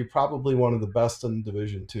would argue probably one of the best in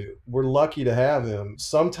Division II. We're lucky to have him.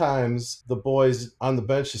 Sometimes the boys on the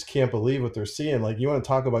bench just can't believe what they're seeing. Like, you want to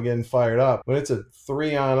talk about getting fired up. When it's a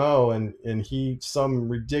 3-on-0 and he some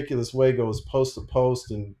ridiculous way goes post to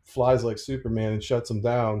post and flies like Superman and shuts him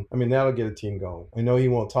down, I mean, that'll get a team going. I know he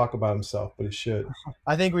won't talk about himself, but he should.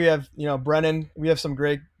 I think we have, Brennan, we have some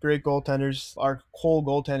great goaltenders. Our whole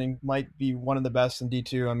goaltending might be one of the best in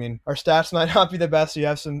D2. I mean, our stats might not be the best. You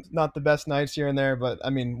have some not the best nights here and there, but I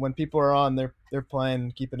mean, when people are on, they're playing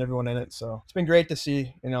and keeping everyone in it. So it's been great to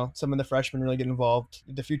see, some of the freshmen really get involved.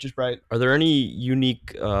 The future's bright. Are there any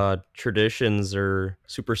unique traditions or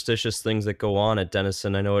superstitious things that go on at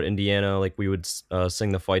Denison? I know at Indiana, like we would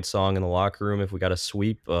sing the fight song in the locker room if we got a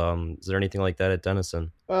sweep. Is there anything like that at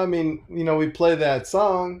Denison? I mean, we play that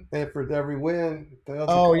song for every win.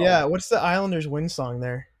 Oh, yeah. What's the Islanders win song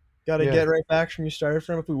there? Got to get right back from you started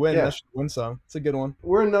from. If we win, that's the win song. It's a good one.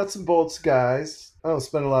 We're nuts and bolts guys. I don't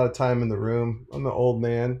spend a lot of time in the room. I'm an old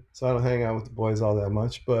man, so I don't hang out with the boys all that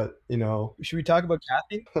much. But, Should we talk about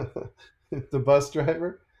Kathy? The bus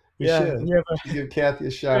driver? We should. Give Kathy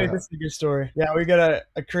a shout out. That's a good story. Yeah, we got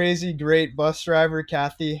a crazy, great bus driver,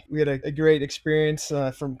 Kathy. We had a great experience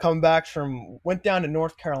from coming back went down to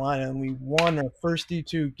North Carolina, and we won our first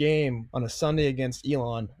D2 game on a Sunday against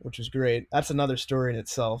Elon, which was great. That's another story in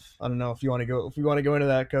itself. I don't know if we want to go into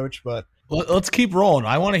that, Coach, but let's keep rolling.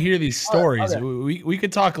 I want to hear these stories. Okay. We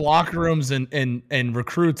could talk locker rooms and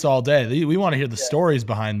recruits all day. We want to hear the stories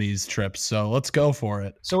behind these trips. So let's go for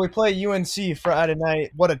it. So we play UNC Friday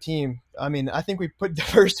night. What a team. I mean, I think we put the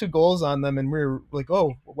first 2 goals on them, and we were like,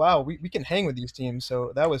 oh, wow, we can hang with these teams.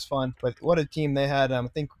 So that was fun. But what a team they had. I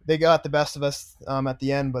think they got the best of us at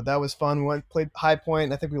the end, but that was fun. We played High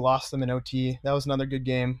Point. I think we lost them in OT. That was another good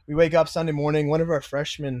game. We wake up Sunday morning. One of our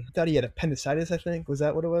freshmen, I thought he had appendicitis, I think. Was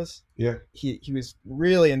that what it was? Yeah. He was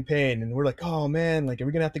really in pain, and we're like, oh, man, like, are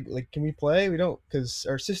we going to have to, like, can we play? We don't, because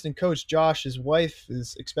our assistant coach, Josh, his wife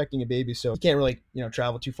is expecting a baby, so he can't really,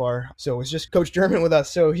 travel too far. So it was just Coach German with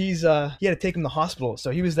us. So he had to take him to the hospital.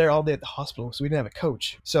 So he was there all day at the hospital. So we didn't have a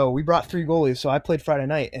coach. So we brought 3 goalies. So I played Friday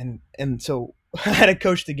night, and so I had to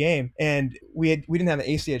coach the game, and we didn't have an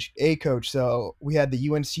ACHA coach. So we had the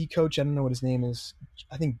UNC coach. I don't know what his name is.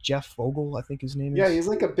 I think Jeff Vogel, I think his name is. Yeah, he's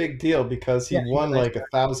like a big deal because he won like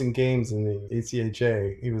 1,000 games in the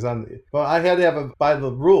ACHA. He was I had to have by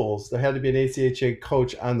the rules, there had to be an ACHA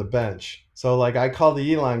coach on the bench. So, like, I called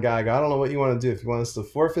the Elon guy. I go, I don't know what you want to do. If you want us to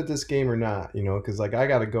forfeit this game or not, because, like, I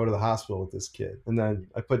got to go to the hospital with this kid. And then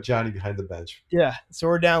I put Johnny behind the bench. Yeah, so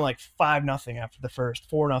we're down like 5-0 after the first,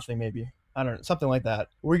 4-0 maybe. I don't know, something like that.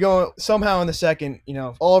 We go somehow in the second,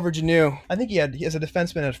 Oliver Janu, I think he as a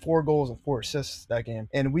defenseman had 4 goals and 4 assists that game.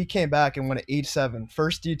 And we came back and won at 8-7.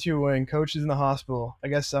 First D2 win, coach is in the hospital. I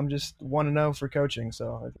guess I'm just 1-0 for coaching.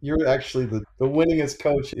 So you're actually the winningest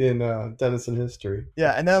coach in Denison history.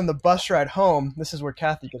 Yeah, and then on the bus ride home, this is where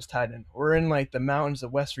Kathy gets tied in. We're in like the mountains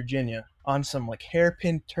of West Virginia on some like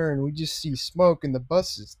hairpin turn. We just see smoke and the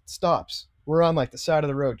bus stops. We're on like the side of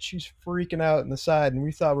the road. She's freaking out in the side, and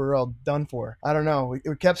we thought we were all done for. I don't know.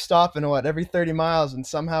 We kept stopping every 30 miles, and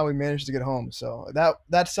somehow we managed to get home. So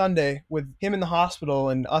that Sunday, with him in the hospital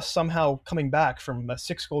and us somehow coming back from a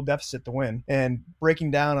 6-goal deficit to win and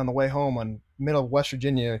breaking down on the way home on middle of West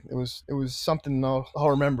Virginia, it was something I'll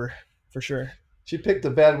remember for sure. She picked a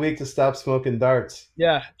bad week to stop smoking darts.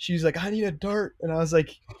 Yeah, she's like, I need a dart, and I was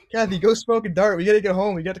like, Kathy, go smoke a dart. We got to get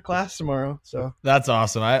home. We got to class tomorrow. So That's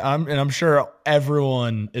awesome. I'm sure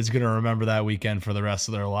everyone is going to remember that weekend for the rest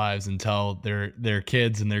of their lives and tell their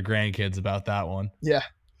kids and their grandkids about that one. yeah,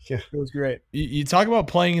 Yeah. it was great. You talk about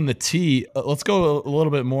playing in the T. Let's go a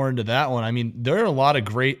little bit more into that one. I mean, there are a lot of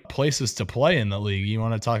great places to play in the league. You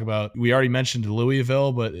want to talk about, we already mentioned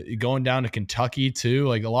Louisville, but going down to Kentucky too,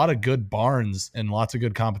 like a lot of good barns and lots of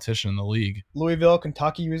good competition in the league. Louisville,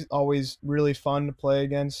 Kentucky was always really fun to play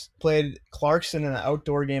against. Played Clarkson in an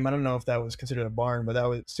outdoor game. I don't know if that was considered a barn, but that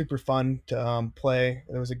was super fun to play.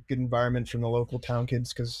 It was a good environment from the local town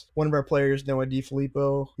kids because one of our players, Noah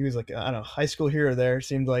DiFilippo, he was like, I don't know, high school hero there. It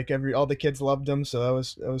seemed like all the kids loved him, so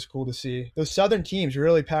that was cool to see. Those southern teams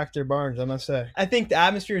really packed their barns, I must say. I think the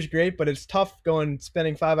atmosphere is great, but it's tough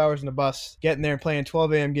spending 5 hours in a bus, getting there and playing a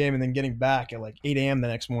 12 a.m. game and then getting back at like 8 a.m. the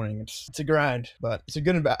next morning. It's a grind, but it's a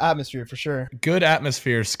good atmosphere for sure. Good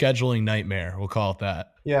atmosphere, scheduling nightmare. We'll call it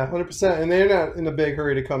that. Yeah, 100%. And they're not in a big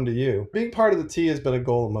hurry to come to you. Being part of the T has been a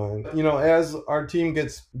goal of mine. You know, as our team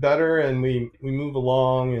gets better and we move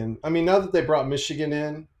along, and I mean, now that they brought Michigan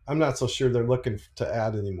in, I'm not so sure they're looking to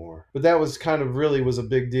add anymore. But that was kind of really was a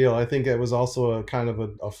big deal. I think it was also a kind of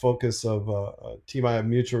a focus of a team I have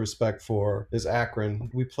mutual respect for is Akron.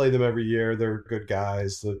 We play them every year. They're good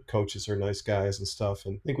guys. The coaches are nice guys and stuff.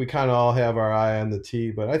 And I think we kind of all have our eye on the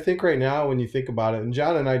T. But I think right now when you think about it, and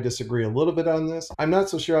John and I disagree a little bit on this, I'm not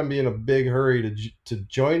so sure I'm being a big hurry to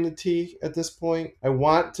join the T at this point. I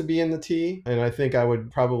want to be in the T, and I think I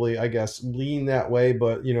would probably, I guess, lean that way.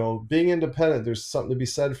 But, you know, being independent, there's something to be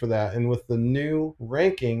said for that. And with the new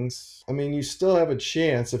rankings, I mean, you still have a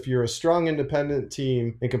chance if you're a strong independent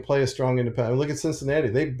team and can play a strong independent. Look at Cincinnati.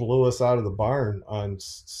 They blew us out of the barn on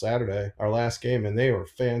Saturday, our last game, and they were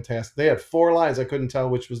fantastic. They had 4 lines. I couldn't tell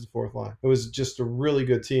which was the 4th line. It was just a really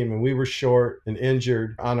good team, and we were short and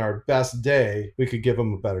injured. On our best day, we could give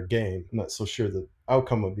them a better game. I'm not so sure that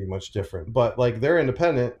outcome would be much different, but like they're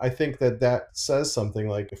independent. I think that says something.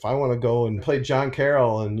 Like if I want to go and play John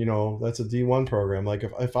Carroll, and you know that's a D1 program, like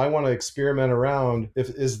if I want to experiment around,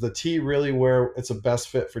 is the T really where it's a best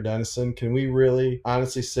fit for Denison? Can we really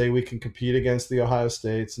honestly say we can compete against the Ohio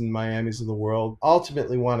States and Miamis of the world?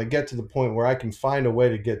 Ultimately want to get to the point where I can find a way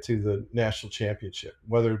to get to the national championship,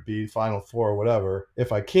 whether it be Final Four or whatever.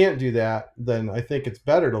 If I can't do that, then I think it's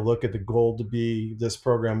better to look at the goal to be this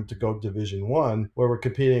program to go Division I, where we're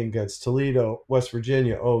competing against Toledo, West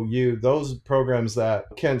Virginia, OU, those programs, that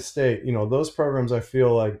Kent State, you know, those programs. I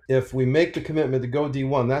feel like if we make the commitment to go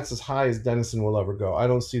D1, that's as high as Denison will ever go. I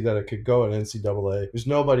don't see that it could go at NCAA. There's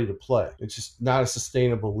nobody to play. It's just not a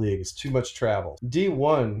sustainable league. It's too much travel.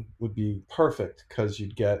 D1 would be perfect because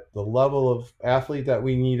you'd get the level of athlete that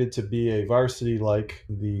we needed to be a varsity. Like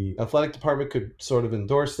the athletic department could sort of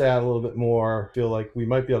endorse that a little bit more. I feel like we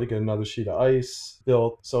might be able to get another sheet of ice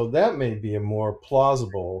built. So that may be a more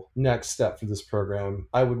plausible next step for this program.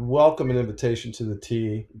 I would welcome an invitation to the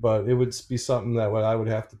T, but it would be something that I would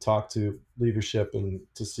have to talk to leadership and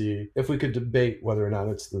to see if we could debate whether or not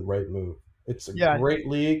it's the right move. It's a great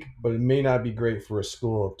league, but it may not be great for a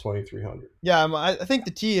school of 2,300. Yeah, I think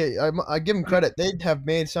the T, I give them credit. They have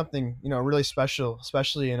made something, you know, really special,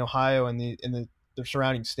 especially in Ohio and the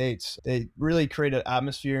surrounding states. They really create an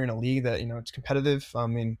atmosphere in a league that, you know, it's competitive. I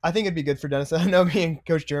mean, I think it'd be good for Denison. I know me and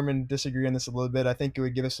Coach German disagree on this a little bit. I think it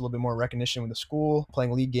would give us a little bit more recognition with the school.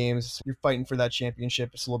 Playing league games, you're fighting for that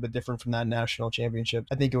championship. It's a little bit different from that national championship.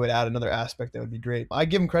 I think it would add another aspect that would be great. I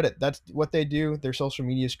give them credit. That's what they do. Their social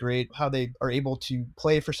media is great. How they are able to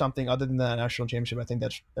play for something other than that national championship, I think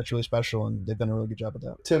that's really special, and they've done a really good job with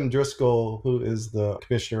that. Tim Driscoll, who is the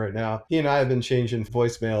commissioner right now, he and I have been changing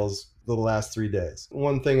voicemails the last 3 days.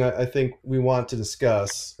 One thing I think we want to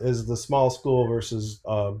discuss is the small school versus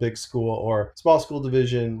big school, or small school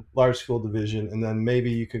division, large school division, and then maybe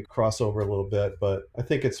you could cross over a little bit. But I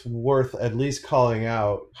think it's worth at least calling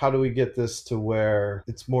out, how do we get this to where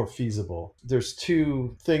it's more feasible? There's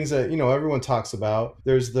 2 things that, you know, everyone talks about.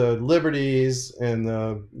 There's the Liberties and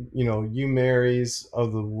the, you know, UMarys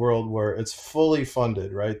of the world where it's fully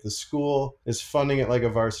funded, right? The school is funding it like a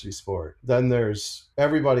varsity sport. Then there's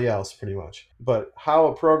everybody else, pretty much. But how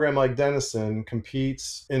a program like Denison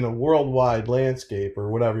competes in a worldwide landscape, or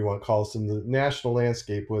whatever you want to call it, in the national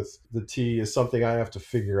landscape with the T, is something I have to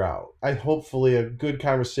figure out. Hopefully a good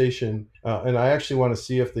conversation, and I actually want to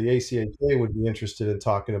see if the ACHA would be interested in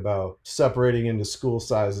talking about separating into school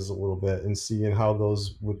sizes a little bit and seeing how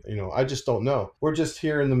those would, I just don't know. We're just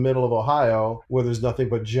here in the middle of Ohio where there's nothing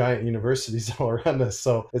but giant universities all around us,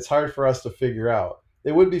 so it's hard for us to figure out.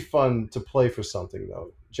 It would be fun to play for something,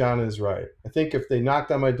 though. John is right. I think if they knocked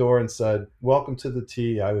on my door and said, welcome to the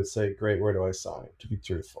T, I would say, great, where do I sign, to be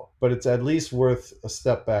truthful. But it's at least worth a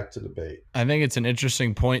step back to debate. I think it's an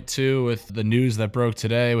interesting point, too, with the news that broke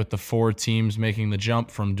today with the 4 teams making the jump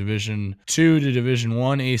from Division 2 to Division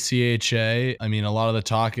 1 ACHA. I mean, a lot of the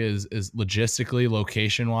talk is logistically,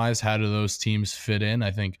 location-wise, how do those teams fit in?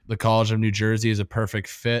 I think the College of New Jersey is a perfect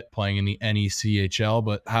fit playing in the NECHL,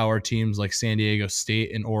 but how are teams like San Diego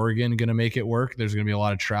State and Oregon going to make it work? There's going to be a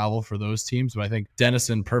lot of travel for those teams, but I think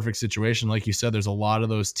Denison, perfect situation. Like you said, there's a lot of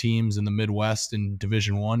those teams in the Midwest in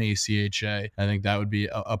Division 1 ACHA. I think that would be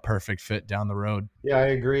a perfect fit down the road. Yeah, I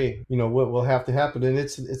agree. What will have to happen, and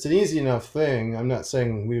it's an easy enough thing. I'm not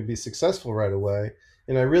saying we would be successful right away.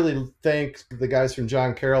 And I really thank the guys from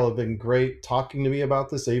John Carroll have been great talking to me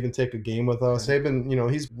about this. They even take a game with us. They've been,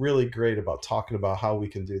 he's really great about talking about how we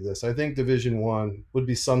can do this. I think Division 1 would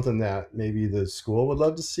be something that maybe the school would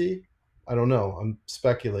love to see. I don't know. I'm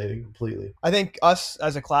speculating completely. I think us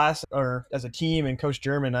as a class or as a team and Coach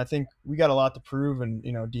German, I think we got a lot to prove in,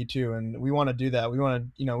 D2, and we want to do that. We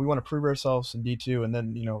want to prove ourselves in D2 and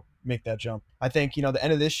then, make that jump. I think, the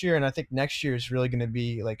end of this year and I think next year is really going to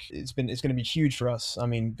be it's going to be huge for us. I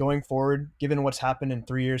mean, going forward, given what's happened in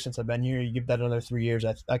 3 years since I've been here, you give that another 3 years,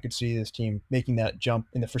 I could see this team making that jump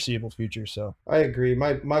in the foreseeable future. So I agree.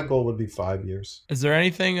 My goal would be 5 years. Is there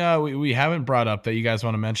anything we haven't brought up that you guys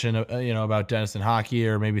want to mention, about Denison hockey,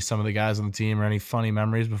 or maybe some of the guys on the team, or any funny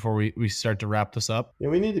memories before we start to wrap this up? Yeah,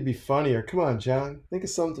 we need to be funnier. Come on, John. Think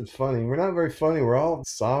of something funny. We're not very funny. We're all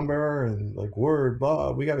somber and word,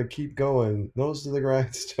 blah. We got to keep going. Nose to the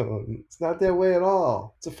grindstone. It's not that way at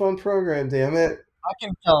all. It's a fun program, damn it. I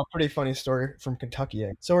can tell a pretty funny story from Kentucky.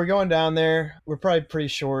 So we're going down there. We're probably pretty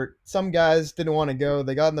short. Some guys didn't want to go.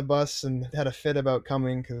 They got in the bus and had a fit about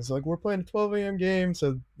coming because we're playing a 12 a.m. game.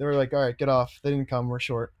 So they were like, all right, get off. They didn't come. We're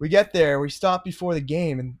short. We get there. We stop before the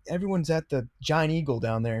game, and everyone's at the Giant Eagle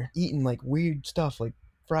down there eating weird stuff like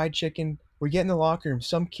fried chicken. We get in the locker room.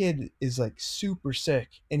 Some kid is super sick,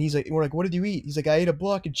 and we're like, what did you eat? He's like, I ate a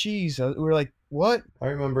block of cheese. We're like, what? I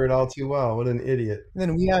remember it all too well. What an idiot. And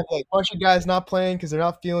then we have a bunch of guys not playing because they're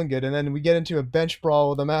not feeling good, and then we get into a bench brawl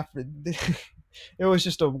with them after. It was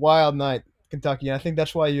just a wild night, Kentucky. And I think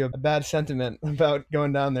that's why you have a bad sentiment about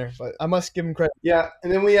going down there, but I must give him credit. Yeah,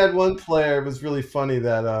 and then we had one player. It was really funny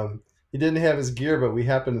that he didn't have his gear, but we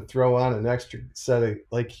happened to throw on an extra set of,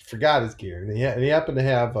 he forgot his gear. And he happened to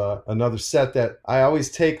have another set that I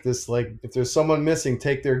always take this, if there's someone missing,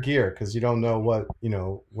 take their gear, because you don't know what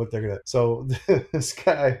they're going to. So this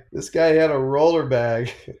guy had a roller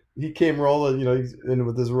bag. He came rolling, he's in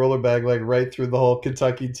with his roller bag, right through the whole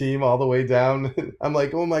Kentucky team all the way down. I'm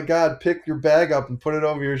like, oh my God, pick your bag up and put it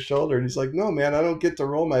over your shoulder. And he's like, no, man, I don't get to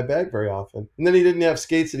roll my bag very often. And then he didn't have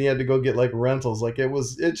skates and he had to go get rentals.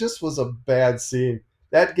 It just was a bad scene.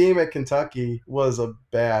 That game at Kentucky was a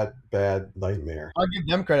bad nightmare. I'll give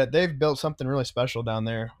them credit. They've built something really special down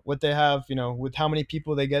there. What they have, with how many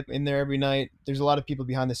people they get in there every night, there's a lot of people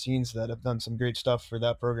behind the scenes that have done some great stuff for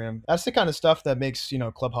that program. That's the kind of stuff that makes,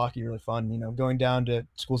 club hockey really fun. Going down to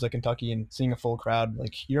schools like Kentucky and seeing a full crowd,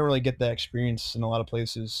 you don't really get that experience in a lot of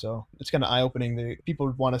places. So it's kind of eye-opening.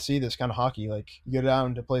 People want to see this kind of hockey. You go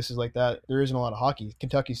down to places like that, there isn't a lot of hockey.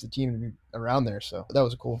 Kentucky's the team to be around there. So that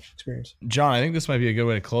was a cool experience. John, I think this might be a good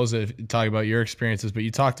way to close it, talk about your experiences, but you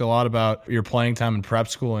talked a lot about your playing time in prep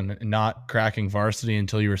school and not cracking varsity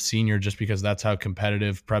until you were senior, just because that's how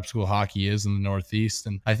competitive prep school hockey is in the Northeast.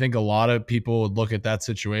 And I think a lot of people would look at that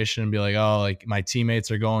situation and be like, oh, my teammates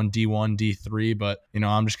are going D1, D3, but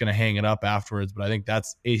I'm just going to hang it up afterwards. But I think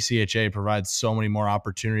that's ACHA provides so many more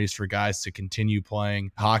opportunities for guys to continue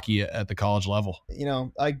playing hockey at the college level.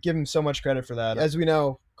 I give him so much credit for that. As we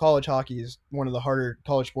know, college hockey is one of the harder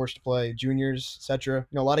college sports to play, juniors, etc.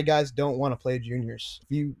 A lot of guys don't want to play juniors. If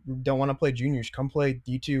you don't want to play juniors, come play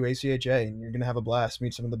D2 ACHA and you're going to have a blast,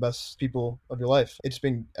 meet some of the best people of your life. It's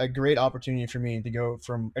been a great opportunity for me to go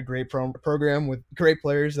from a great program with great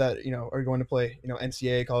players that, are going to play,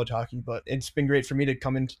 NCAA college hockey, but it's been great for me to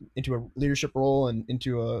come into a leadership role and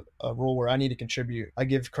into a role where I need to contribute. I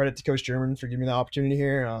give credit to Coach German for giving me the opportunity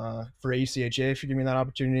here, for ACHA for giving me that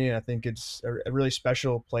opportunity. And I think it's a really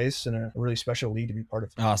special place and a really special league to be part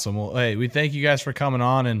of. Awesome. Well, hey, we thank you guys for coming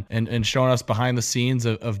on and showing us behind the scenes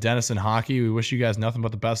of Denison hockey. We wish you guys nothing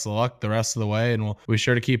but the best of luck the rest of the way, and we'll be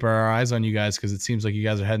sure to keep our eyes on you guys because it seems like you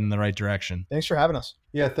guys are heading in the right direction. Thanks for having us.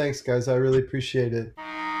 Yeah, thanks, guys. I really appreciate it.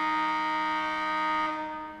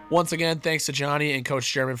 Once again, thanks to Johnny and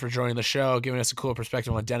Coach German for joining the show, giving us a cool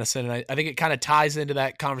perspective on Denison. And I think it kind of ties into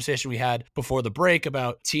that conversation we had before the break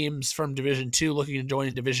about teams from Division II looking to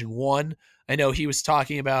join Division I. I know he was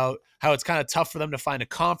talking about how it's kind of tough for them to find a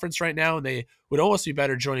conference right now, and they would almost be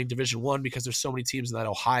better joining Division I because there's so many teams in that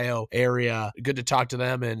Ohio area. Good to talk to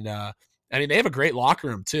them, and I mean, they have a great locker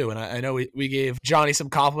room, too. And I know we gave Johnny some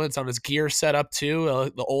compliments on his gear setup, too.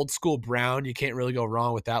 The old school brown. You can't really go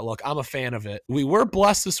wrong with that look. I'm a fan of it. We were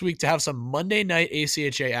blessed this week to have some Monday night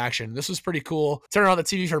ACHA action. This was pretty cool. Turn on the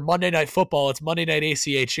TV for Monday Night Football. It's Monday Night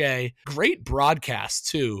ACHA. Great broadcast,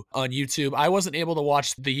 too, on YouTube. I wasn't able to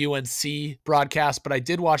watch the UNC broadcast, but I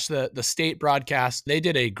did watch the state broadcast. They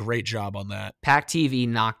did a great job on that. Pac TV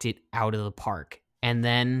knocked it out of the park. And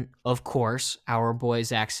then, of course, our boy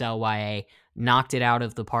Zach Selwye knocked it out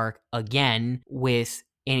of the park again with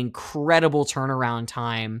an incredible turnaround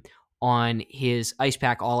time on his Ice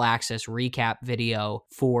Pack All Access recap video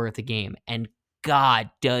for the game. And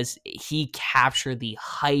God, does he capture the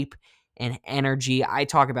hype and energy. I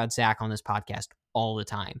talk about Zach on this podcast all the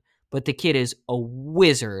time, but the kid is a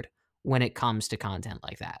wizard when it comes to content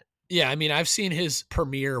like that. Yeah, I mean, I've seen his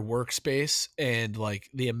Premiere workspace and like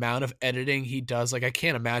the amount of editing he does. Like, I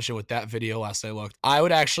can't imagine what that video last night looked. I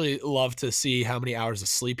would actually love to see how many hours of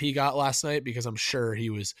sleep he got last night because I'm sure he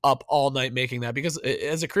was up all night making that. Because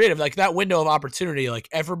as a creative, like that window of opportunity, like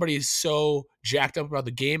everybody's so jacked up about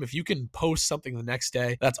the game. If you can post something the next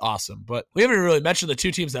day, that's awesome. But we haven't really mentioned the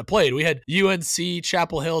two teams that played. We had UNC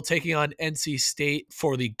Chapel Hill taking on NC State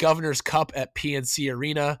for the Governor's Cup at PNC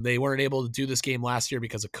Arena. They weren't able to do this game last year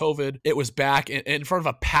because of COVID. It was back in front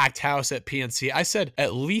of a packed house at PNC. I said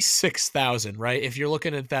at least 6,000, right? If you're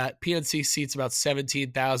looking at that, PNC seats about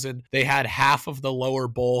 17,000. They had half of the lower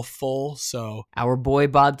bowl full. So our boy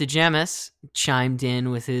Bob DeGemis chimed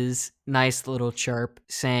in with his nice little chirp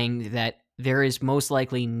saying that there is most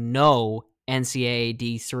likely no NCAA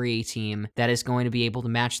D3 team that is going to be able to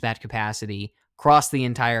match that capacity across the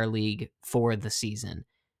entire league for the season.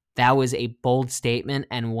 That was a bold statement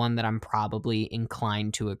and one that I'm probably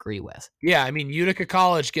inclined to agree with. Yeah, I mean, Utica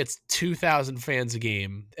College gets 2,000 fans a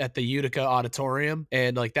game at the Utica Auditorium,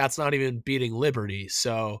 and like that's not even beating Liberty.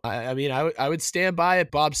 So, I mean, I would stand by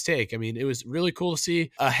it, Bob's take. I mean, it was really cool to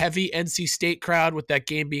see a heavy NC State crowd with that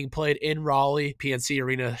game being played in Raleigh. PNC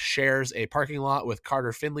Arena shares a parking lot with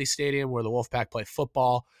Carter Finley Stadium where the Wolfpack play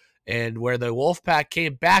football, and where the Wolfpack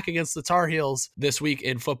came back against the Tar Heels this week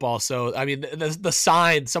in football. So, I mean, the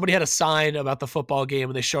sign, somebody had a sign about the football game,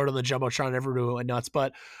 and they showed it on the Jumbotron, and everyone went nuts.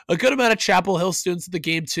 But a good amount of Chapel Hill students at the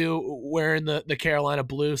game, too, wearing the Carolina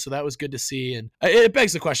blue, so that was good to see. And it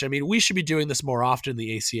begs the question, I mean, we should be doing this more often in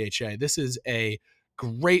the ACHA. This is a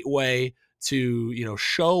great way to, you know,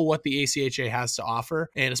 show what the ACHA has to offer,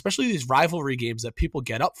 and especially these rivalry games that people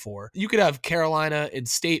get up for. You could have Carolina and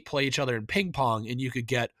State play each other in ping pong, and you could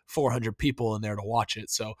get 400 people in there to watch it.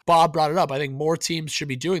 So Bob brought it up. I think more teams should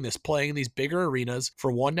be doing this, playing in these bigger arenas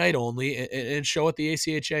for one night only, and show what the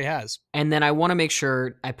ACHA has. And then I want to make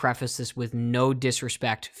sure I preface this with no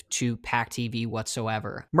disrespect to Pac TV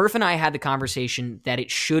whatsoever. Murph and I had the conversation that it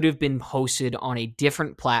should have been hosted on a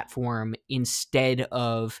different platform instead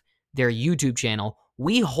of their YouTube channel.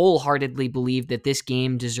 We wholeheartedly believe that this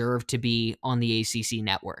game deserved to be on the ACC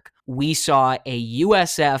network. We saw a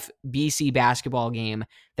USF BC basketball game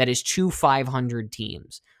that is 500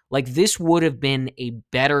 teams. Like, this would have been a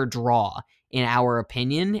better draw, in our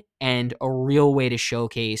opinion, and a real way to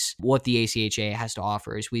showcase what the ACHA has to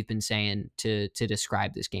offer, as we've been saying to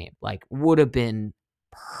describe this game. Like, would have been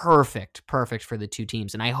perfect for the two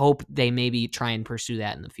teams. And I hope they maybe try and pursue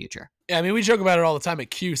that in the future. Yeah, I mean, we joke about it all the time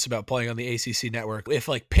at Cuse about playing on the ACC network. If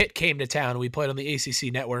like Pitt came to town, we played on the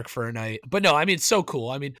ACC network for a night. But no, I mean, it's so cool.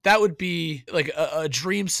 I mean, that would be like a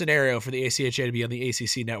dream scenario for the ACHA to be on the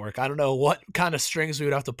ACC network. I don't know what kind of strings we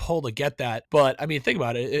would have to pull to get that. But I mean, think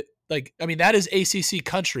about it. That is ACC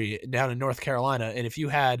country down in North Carolina. And if you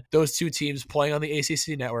had those two teams playing on the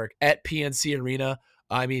ACC network at PNC Arena,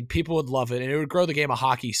 I mean, people would love it, and it would grow the game of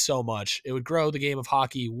hockey so much. It would grow the game of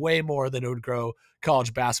hockey way more than it would grow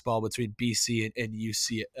college basketball between BC and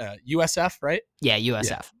USF, right? Yeah,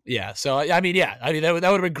 USF. Yeah. So, I mean, that would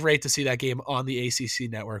have been great to see that game on the ACC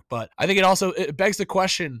network. But I think it begs the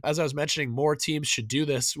question, as I was mentioning, more teams should do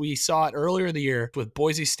this. We saw it earlier in the year with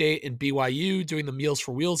Boise State and BYU doing the Meals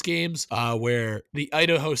for Wheels games, where the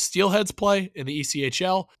Idaho Steelheads play in the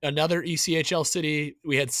ECHL. Another ECHL city,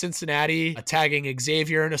 we had Cincinnati tagging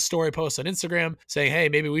Xavier in a story post on Instagram saying, hey,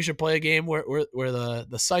 maybe we should play a game where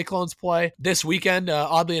the Cyclones play. This weekend,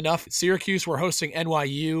 oddly enough, Syracuse, we're hosting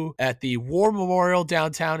NYU at the War Memorial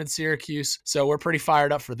downtown in Syracuse. So we're pretty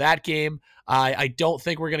fired up for that game. I don't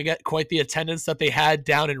think we're going to get quite the attendance that they had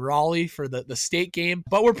down in Raleigh for the state game,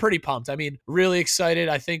 but we're pretty pumped. I mean, really excited.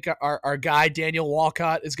 I think our guy, Daniel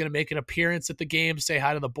Walcott, is going to make an appearance at the game, say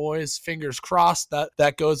hi to the boys. Fingers crossed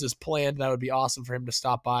that goes as planned. That would be awesome for him to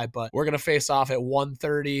stop by, but we're going to face off at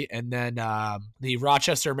 1:30, and then the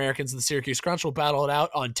Rochester Americans and the Syracuse Crunch will battle it out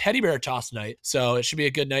on Teddy Bear Toss night. So it should be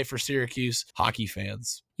a good night for Syracuse hockey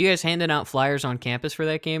fans. You guys handing out flyers on campus for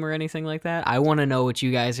that game or anything like that? I want to know what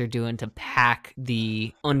you guys are doing to pack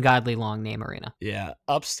the ungodly long name arena. Yeah,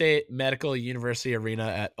 Upstate Medical University Arena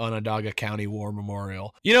at Onondaga County War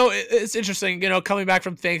Memorial. You know, it's interesting, coming back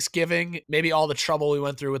from Thanksgiving, maybe all the trouble we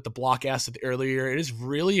went through with the block acid earlier, it is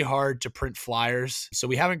really hard to print flyers. So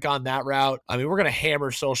we haven't gone that route. I mean, we're going to hammer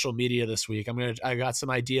social media this week. I got some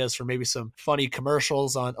ideas for maybe some funny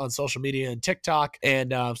commercials on social media and TikTok,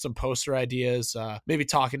 and some poster ideas, maybe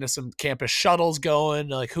talking to some campus shuttles going,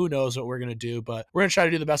 like who knows what we're going to do, but we're going to try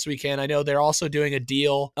to do the best we can. I know they're also doing a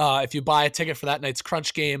deal. If you buy a ticket for that night's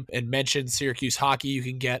Crunch game and mention Syracuse hockey, you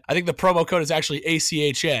can get, I think the promo code is actually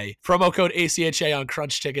ACHA. Promo code ACHA on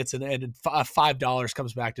Crunch tickets, and $5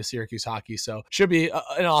 comes back to Syracuse hockey. So should be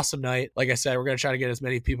an awesome night. Like I said, we're going to try to get as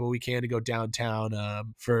many people we can to go downtown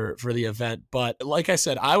for the event. But like I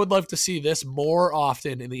said, I would love to see this more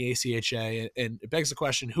often in the ACHA, and it begs the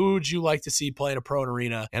question, who would you like to see play in a pro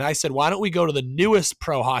arena? And I said, why don't we go to the newest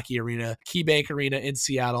pro hockey arena, KeyBank Arena in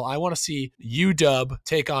Seattle? I want to see UW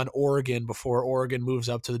take on Oregon before Oregon moves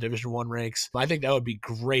up to the Division I ranks. I think that would be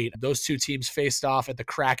great. Those two teams faced off at the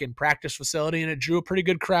Kraken practice facility, and it drew a pretty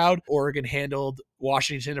good crowd. Oregon handled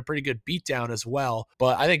Washington a pretty good beatdown as well.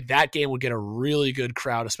 But I think that game would get a really good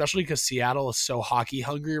crowd, especially because Seattle is so hockey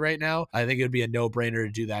hungry right now. I think it would be a no-brainer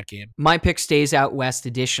to do that game. My pick stays out west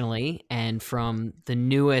additionally, and from the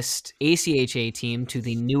newest ACHA team to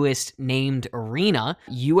the newest named arena,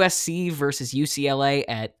 USC versus UCLA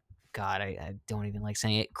at, God, I don't even like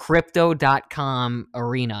saying it, Crypto.com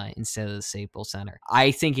Arena instead of the Staples Center.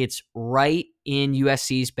 I think it's right in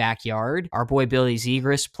USC's backyard. Our boy Billy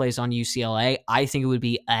Zegras plays on UCLA. I think it would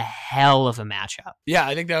be a hell of a matchup. Yeah,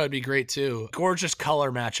 I think that would be great too. Gorgeous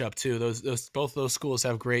color matchup too. Both those schools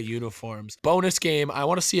have great uniforms. Bonus game, I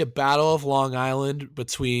want to see a Battle of Long Island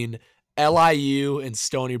between LIU and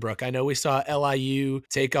Stony Brook. I know we saw LIU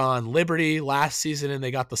take on Liberty last season and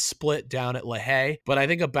they got the split down at LaHaye, but I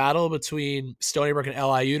think a battle between Stony Brook and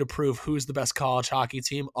LIU to prove who's the best college hockey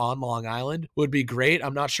team on Long Island would be great.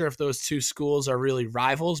 I'm not sure if those two schools are really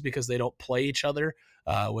rivals because they don't play each other.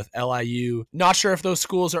 With LIU. Not sure if those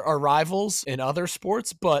schools are rivals in other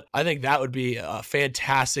sports, but I think that would be a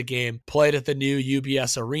fantastic game played at the new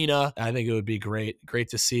UBS Arena. I think it would be great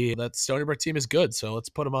to see. That Stony Brook team is good, so let's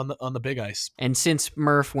put them on the big ice. And since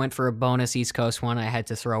Murph went for a bonus East Coast one, I had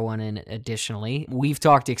to throw one in additionally. We've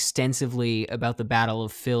talked extensively about the Battle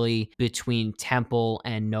of Philly between Temple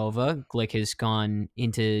and Nova. Glick has gone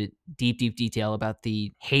into deep detail about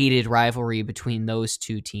the hated rivalry between those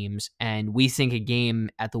two teams, and we think a game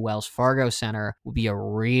at the Wells Fargo Center would be a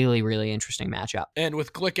really, really interesting matchup. And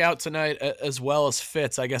with Glick out tonight, as well as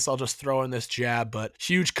Fitz, I guess I'll just throw in this jab, but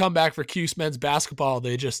huge comeback for Cuse men's basketball.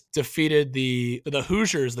 They just defeated the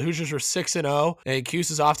Hoosiers. The Hoosiers were 6-0, and Cuse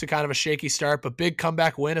is off to kind of a shaky start, but big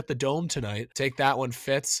comeback win at the Dome tonight. Take that one,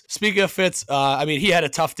 Fitz. Speaking of Fitz, he had a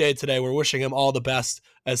tough day today. We're wishing him all the best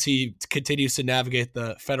as he continues to navigate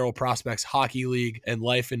the Federal Prospects Hockey League and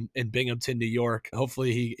life in Binghamton, New York.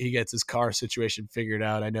 Hopefully he gets his car situation figured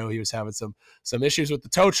out. I know he was having some issues with the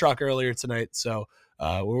tow truck earlier tonight, so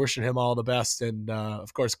we're wishing him all the best. And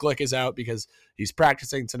of course, Glick is out because he's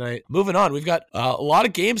practicing tonight. Moving on, we've got a lot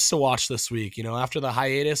of games to watch this week. After the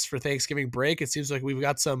hiatus for Thanksgiving break, it seems like we've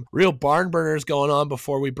got some real barn burners going on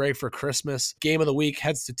before we break for Christmas. Game of the week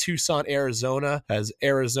heads to Tucson, Arizona, as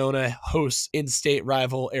Arizona hosts in-state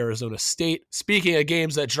rival Arizona State. Speaking of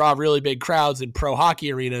games that draw really big crowds in pro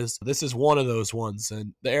hockey arenas, this is one of those ones.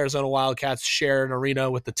 And the Arizona Wildcats share an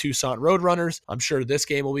arena with the Tucson Roadrunners. I'm sure this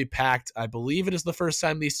game will be packed. I believe it is the first first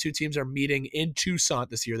time these two teams are meeting in Tucson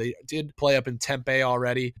this year. They did play up in Tempe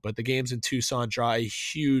already, but the games in Tucson draw a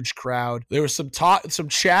huge crowd. There was some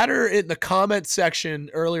chatter in the comment section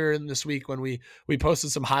earlier in this week when we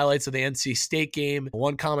posted some highlights of the NC State game.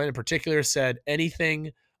 One comment in particular said,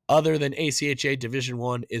 anything other than ACHA Division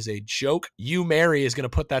I is a joke. UMary is going to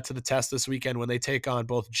put that to the test this weekend when they take on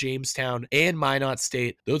both Jamestown and Minot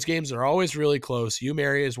State. Those games are always really close.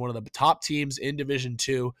 UMary is one of the top teams in Division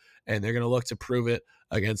II, and they're going to look to prove it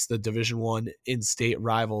against the Division I in-state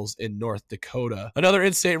rivals in North Dakota. Another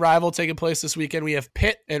in-state rival taking place this weekend. We have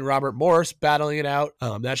Pitt and Robert Morris battling it out.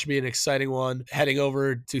 That should be an exciting one. Heading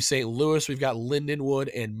over to St. Louis, we've got Lindenwood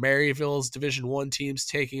and Maryville's Division I teams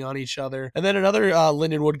taking on each other. And then another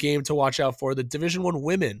Lindenwood game to watch out for. The Division I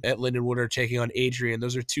women at Lindenwood are taking on Adrian.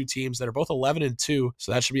 Those are two teams that are both 11-2,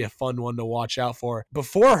 so that should be a fun one to watch out for.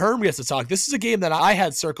 Before Herm gets to talk, this is a game that I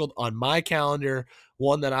had circled on my calendar,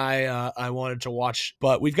 one that I wanted to watch.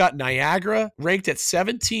 But we've got Niagara ranked at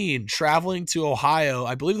 17, traveling to Ohio.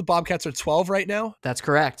 I believe the Bobcats are 12 right now. That's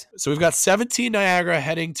correct. So we've got 17 Niagara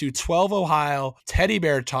heading to 12 Ohio, teddy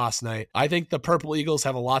bear toss night. I think the Purple Eagles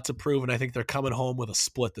have a lot to prove, and I think they're coming home with a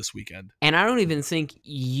split this weekend. And I don't even think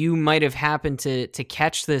you might have happened to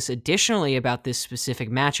catch this additionally about this specific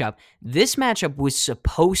matchup. This matchup was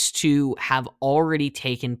supposed to have already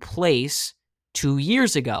taken place 2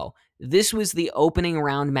 years ago. This was the opening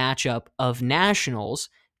round matchup of Nationals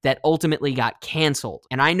that ultimately got canceled.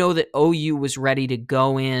 And I know that OU was ready to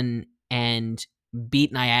go in and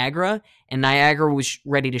beat Niagara, and Niagara was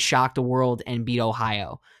ready to shock the world and beat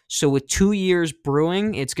Ohio. So with 2 years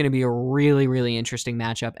brewing, it's going to be a really, really interesting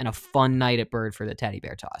matchup and a fun night at Bird for the teddy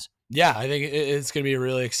bear toss. Yeah, I think it's going to be a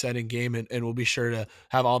really exciting game, and we'll be sure to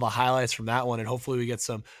have all the highlights from that one, and hopefully we get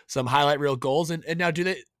some highlight reel goals. And now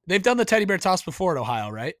they've done the teddy bear toss before at Ohio,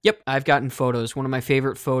 right? Yep, I've gotten photos. One of my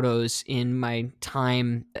favorite photos in my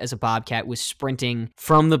time as a Bobcat was sprinting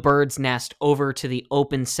from the bird's nest over to the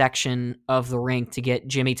open section of the rink to get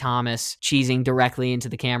Jimmy Thomas cheesing directly into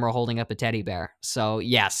the camera holding up a teddy bear. So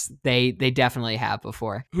yes, they definitely have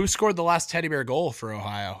before. Who scored the last teddy bear goal for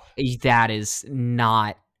Ohio? That is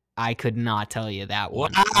not, I could not tell you that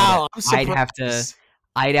one. Wow, I'm surprised.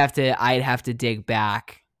 I'd have to dig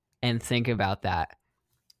back and think about that,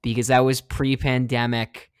 because that was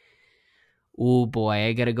pre-pandemic. Oh boy,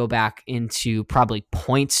 I got to go back into probably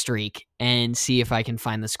Point Streak and see if I can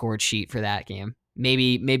find the scored sheet for that game.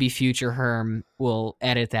 Maybe future Herm will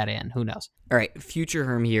edit that in. Who knows? All right, future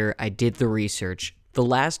Herm here. I did the research. The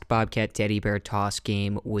last Bobcat Teddy Bear Toss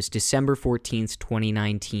game was December 14th,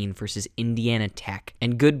 2019 versus Indiana Tech.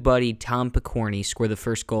 And good buddy Tom Picorni scored the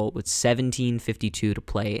first goal with 17:52 to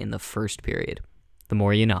play in the first period. The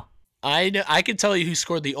more you know. I can tell you who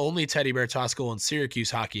scored the only teddy bear toss goal in Syracuse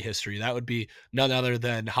hockey history. That would be none other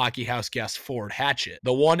than hockey house guest Ford Hatchett,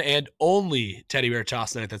 the one and only teddy bear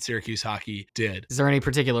toss night that Syracuse hockey did. Is there any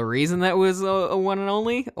particular reason that was a one and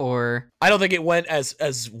only, or? I don't think it went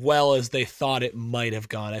as well as they thought it might have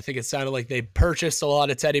gone. I think it sounded like they purchased a lot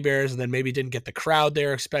of teddy bears and then maybe didn't get the crowd they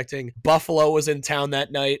were expecting. Buffalo was in town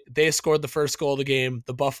that night. They scored the first goal of the game.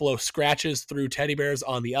 The Buffalo scratches through teddy bears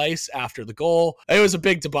on the ice after the goal. It was a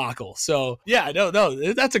big debacle. So yeah,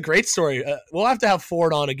 no, that's a great story. We'll have to have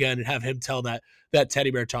Ford on again and have him tell that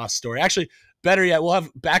teddy bear toss story. Actually, better yet, we'll have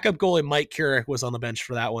backup goalie Mike Keurig was on the bench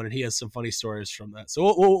for that one, and he has some funny stories from that.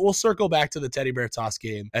 So we'll circle back to the teddy bear toss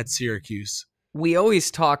game at Syracuse. We always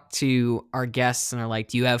talk to our guests and are like,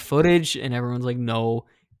 "Do you have footage?" And everyone's like, "No."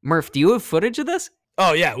 Murph, do you have footage of this?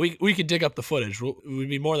 Oh yeah, we could dig up the footage. We'd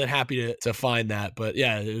be more than happy to find that. But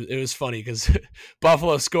yeah, it was funny because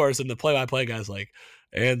Buffalo scores and the play-by-play guy's like,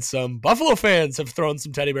 and some Buffalo fans have thrown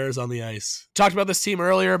some teddy bears on the ice. Talked about this team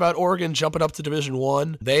earlier about Oregon jumping up to Division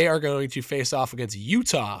I. They are going to face off against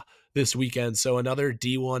Utah this weekend. So another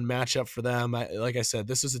D1 matchup for them. Like I said,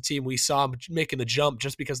 this is a team we saw making the jump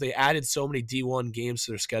just because they added so many D1 games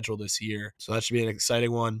to their schedule this year. So that should be an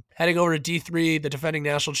exciting one. Heading over to D3, the defending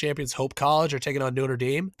national champions Hope College are taking on Notre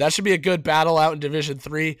Dame. That should be a good battle out in Division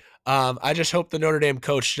III. I just hope the Notre Dame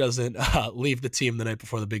coach doesn't leave the team the night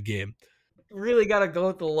before the big game. Really got to go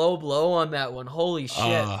with the low blow on that one. Holy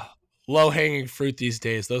shit. Low-hanging fruit these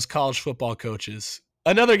days, those college football coaches.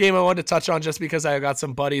 Another game I wanted to touch on just because I got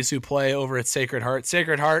some buddies who play over at Sacred Heart.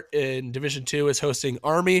 Sacred Heart in Division II is hosting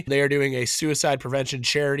Army. They are doing a suicide prevention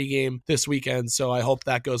charity game this weekend, so I hope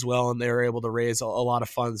that goes well and they're able to raise a lot of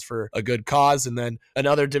funds for a good cause. And then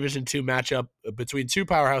another Division II matchup between two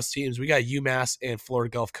powerhouse teams. We got UMass and Florida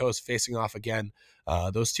Gulf Coast facing off again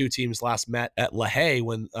Those two teams last met at LaHaye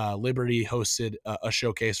when Liberty hosted a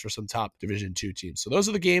showcase for some top Division II teams. So those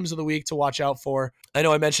are the games of the week to watch out for. I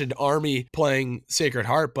know I mentioned Army playing Sacred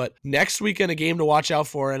Heart, but next weekend a game to watch out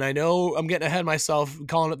for, and I know I'm getting ahead of myself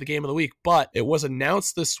calling it the game of the week, but it was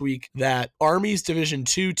announced this week that Army's Division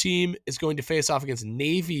II team is going to face off against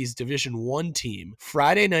Navy's Division I team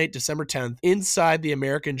Friday night, December 10th, inside the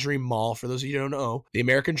American Dream Mall. For those of you who don't know, the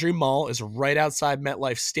American Dream Mall is right outside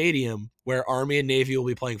MetLife Stadium, where Army and Navy will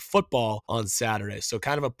be playing football on Saturday. So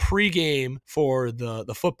kind of a pregame for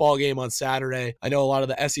the football game on Saturday. I know a lot of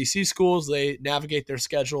the SEC schools, they navigate their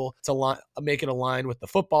schedule to make it align with the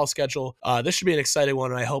football schedule. This should be an exciting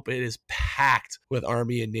one, and I hope it is packed with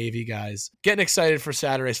Army and Navy guys. Getting excited for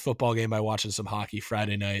Saturday's football game by watching some hockey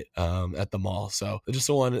Friday night at the mall. So I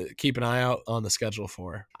just want to keep an eye out on the schedule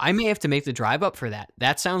for. I may have to make the drive up for that.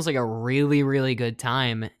 That sounds like a really, really good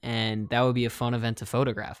time, and that would be a fun event to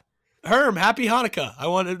photograph. Herm, happy Hanukkah. I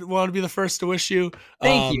want to be the first to wish you.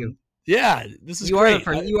 Thank you. Yeah, this is great.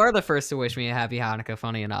 great. You are the first to wish me a happy Hanukkah,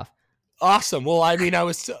 funny enough. Awesome. Well, I mean, I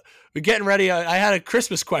was getting ready. I had a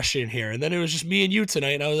Christmas question here, and then it was just me and you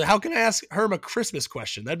tonight. And I was like, how can I ask Herm a Christmas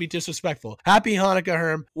question? That'd be disrespectful. Happy Hanukkah,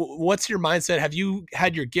 Herm. What's your mindset? Have you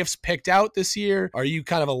had your gifts picked out this year? Are you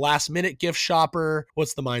kind of a last-minute gift shopper?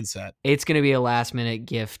 What's the mindset? It's going to be a last-minute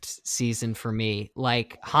gift season for me.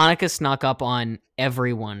 Like, Hanukkah snuck up on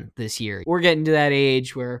everyone this year. We're getting to that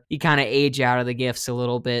age where you kind of age out of the gifts a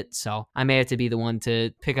little bit, so I may have to be the one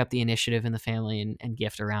to pick up the initiative in the family and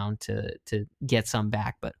gift around to get some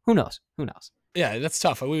back, but who knows? Yeah, that's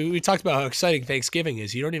tough. We talked about how exciting Thanksgiving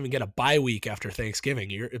is. You don't even get a bye week after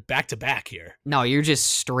Thanksgiving. You're back to back here. No, you're just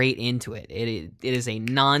straight into it. It is a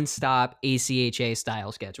nonstop ACHA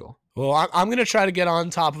style schedule. Well, I'm going to try to get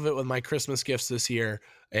on top of it with my Christmas gifts this year.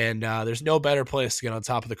 And there's no better place to get on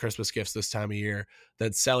top of the Christmas gifts this time of year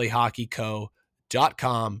than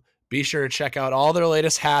SellyHockeyCo.com. Be sure to check out all their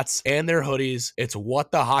latest hats and their hoodies. It's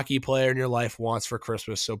what the hockey player in your life wants for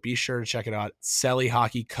Christmas. So be sure to check it out.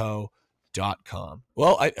 SellyHockeyCo.com.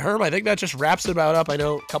 Well, Herm, I think that just wraps it about up. I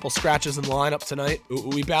know a couple scratches in the lineup tonight.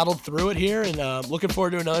 We battled through it here, and looking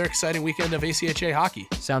forward to another exciting weekend of ACHA hockey.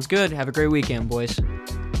 Sounds good. Have a great weekend, boys.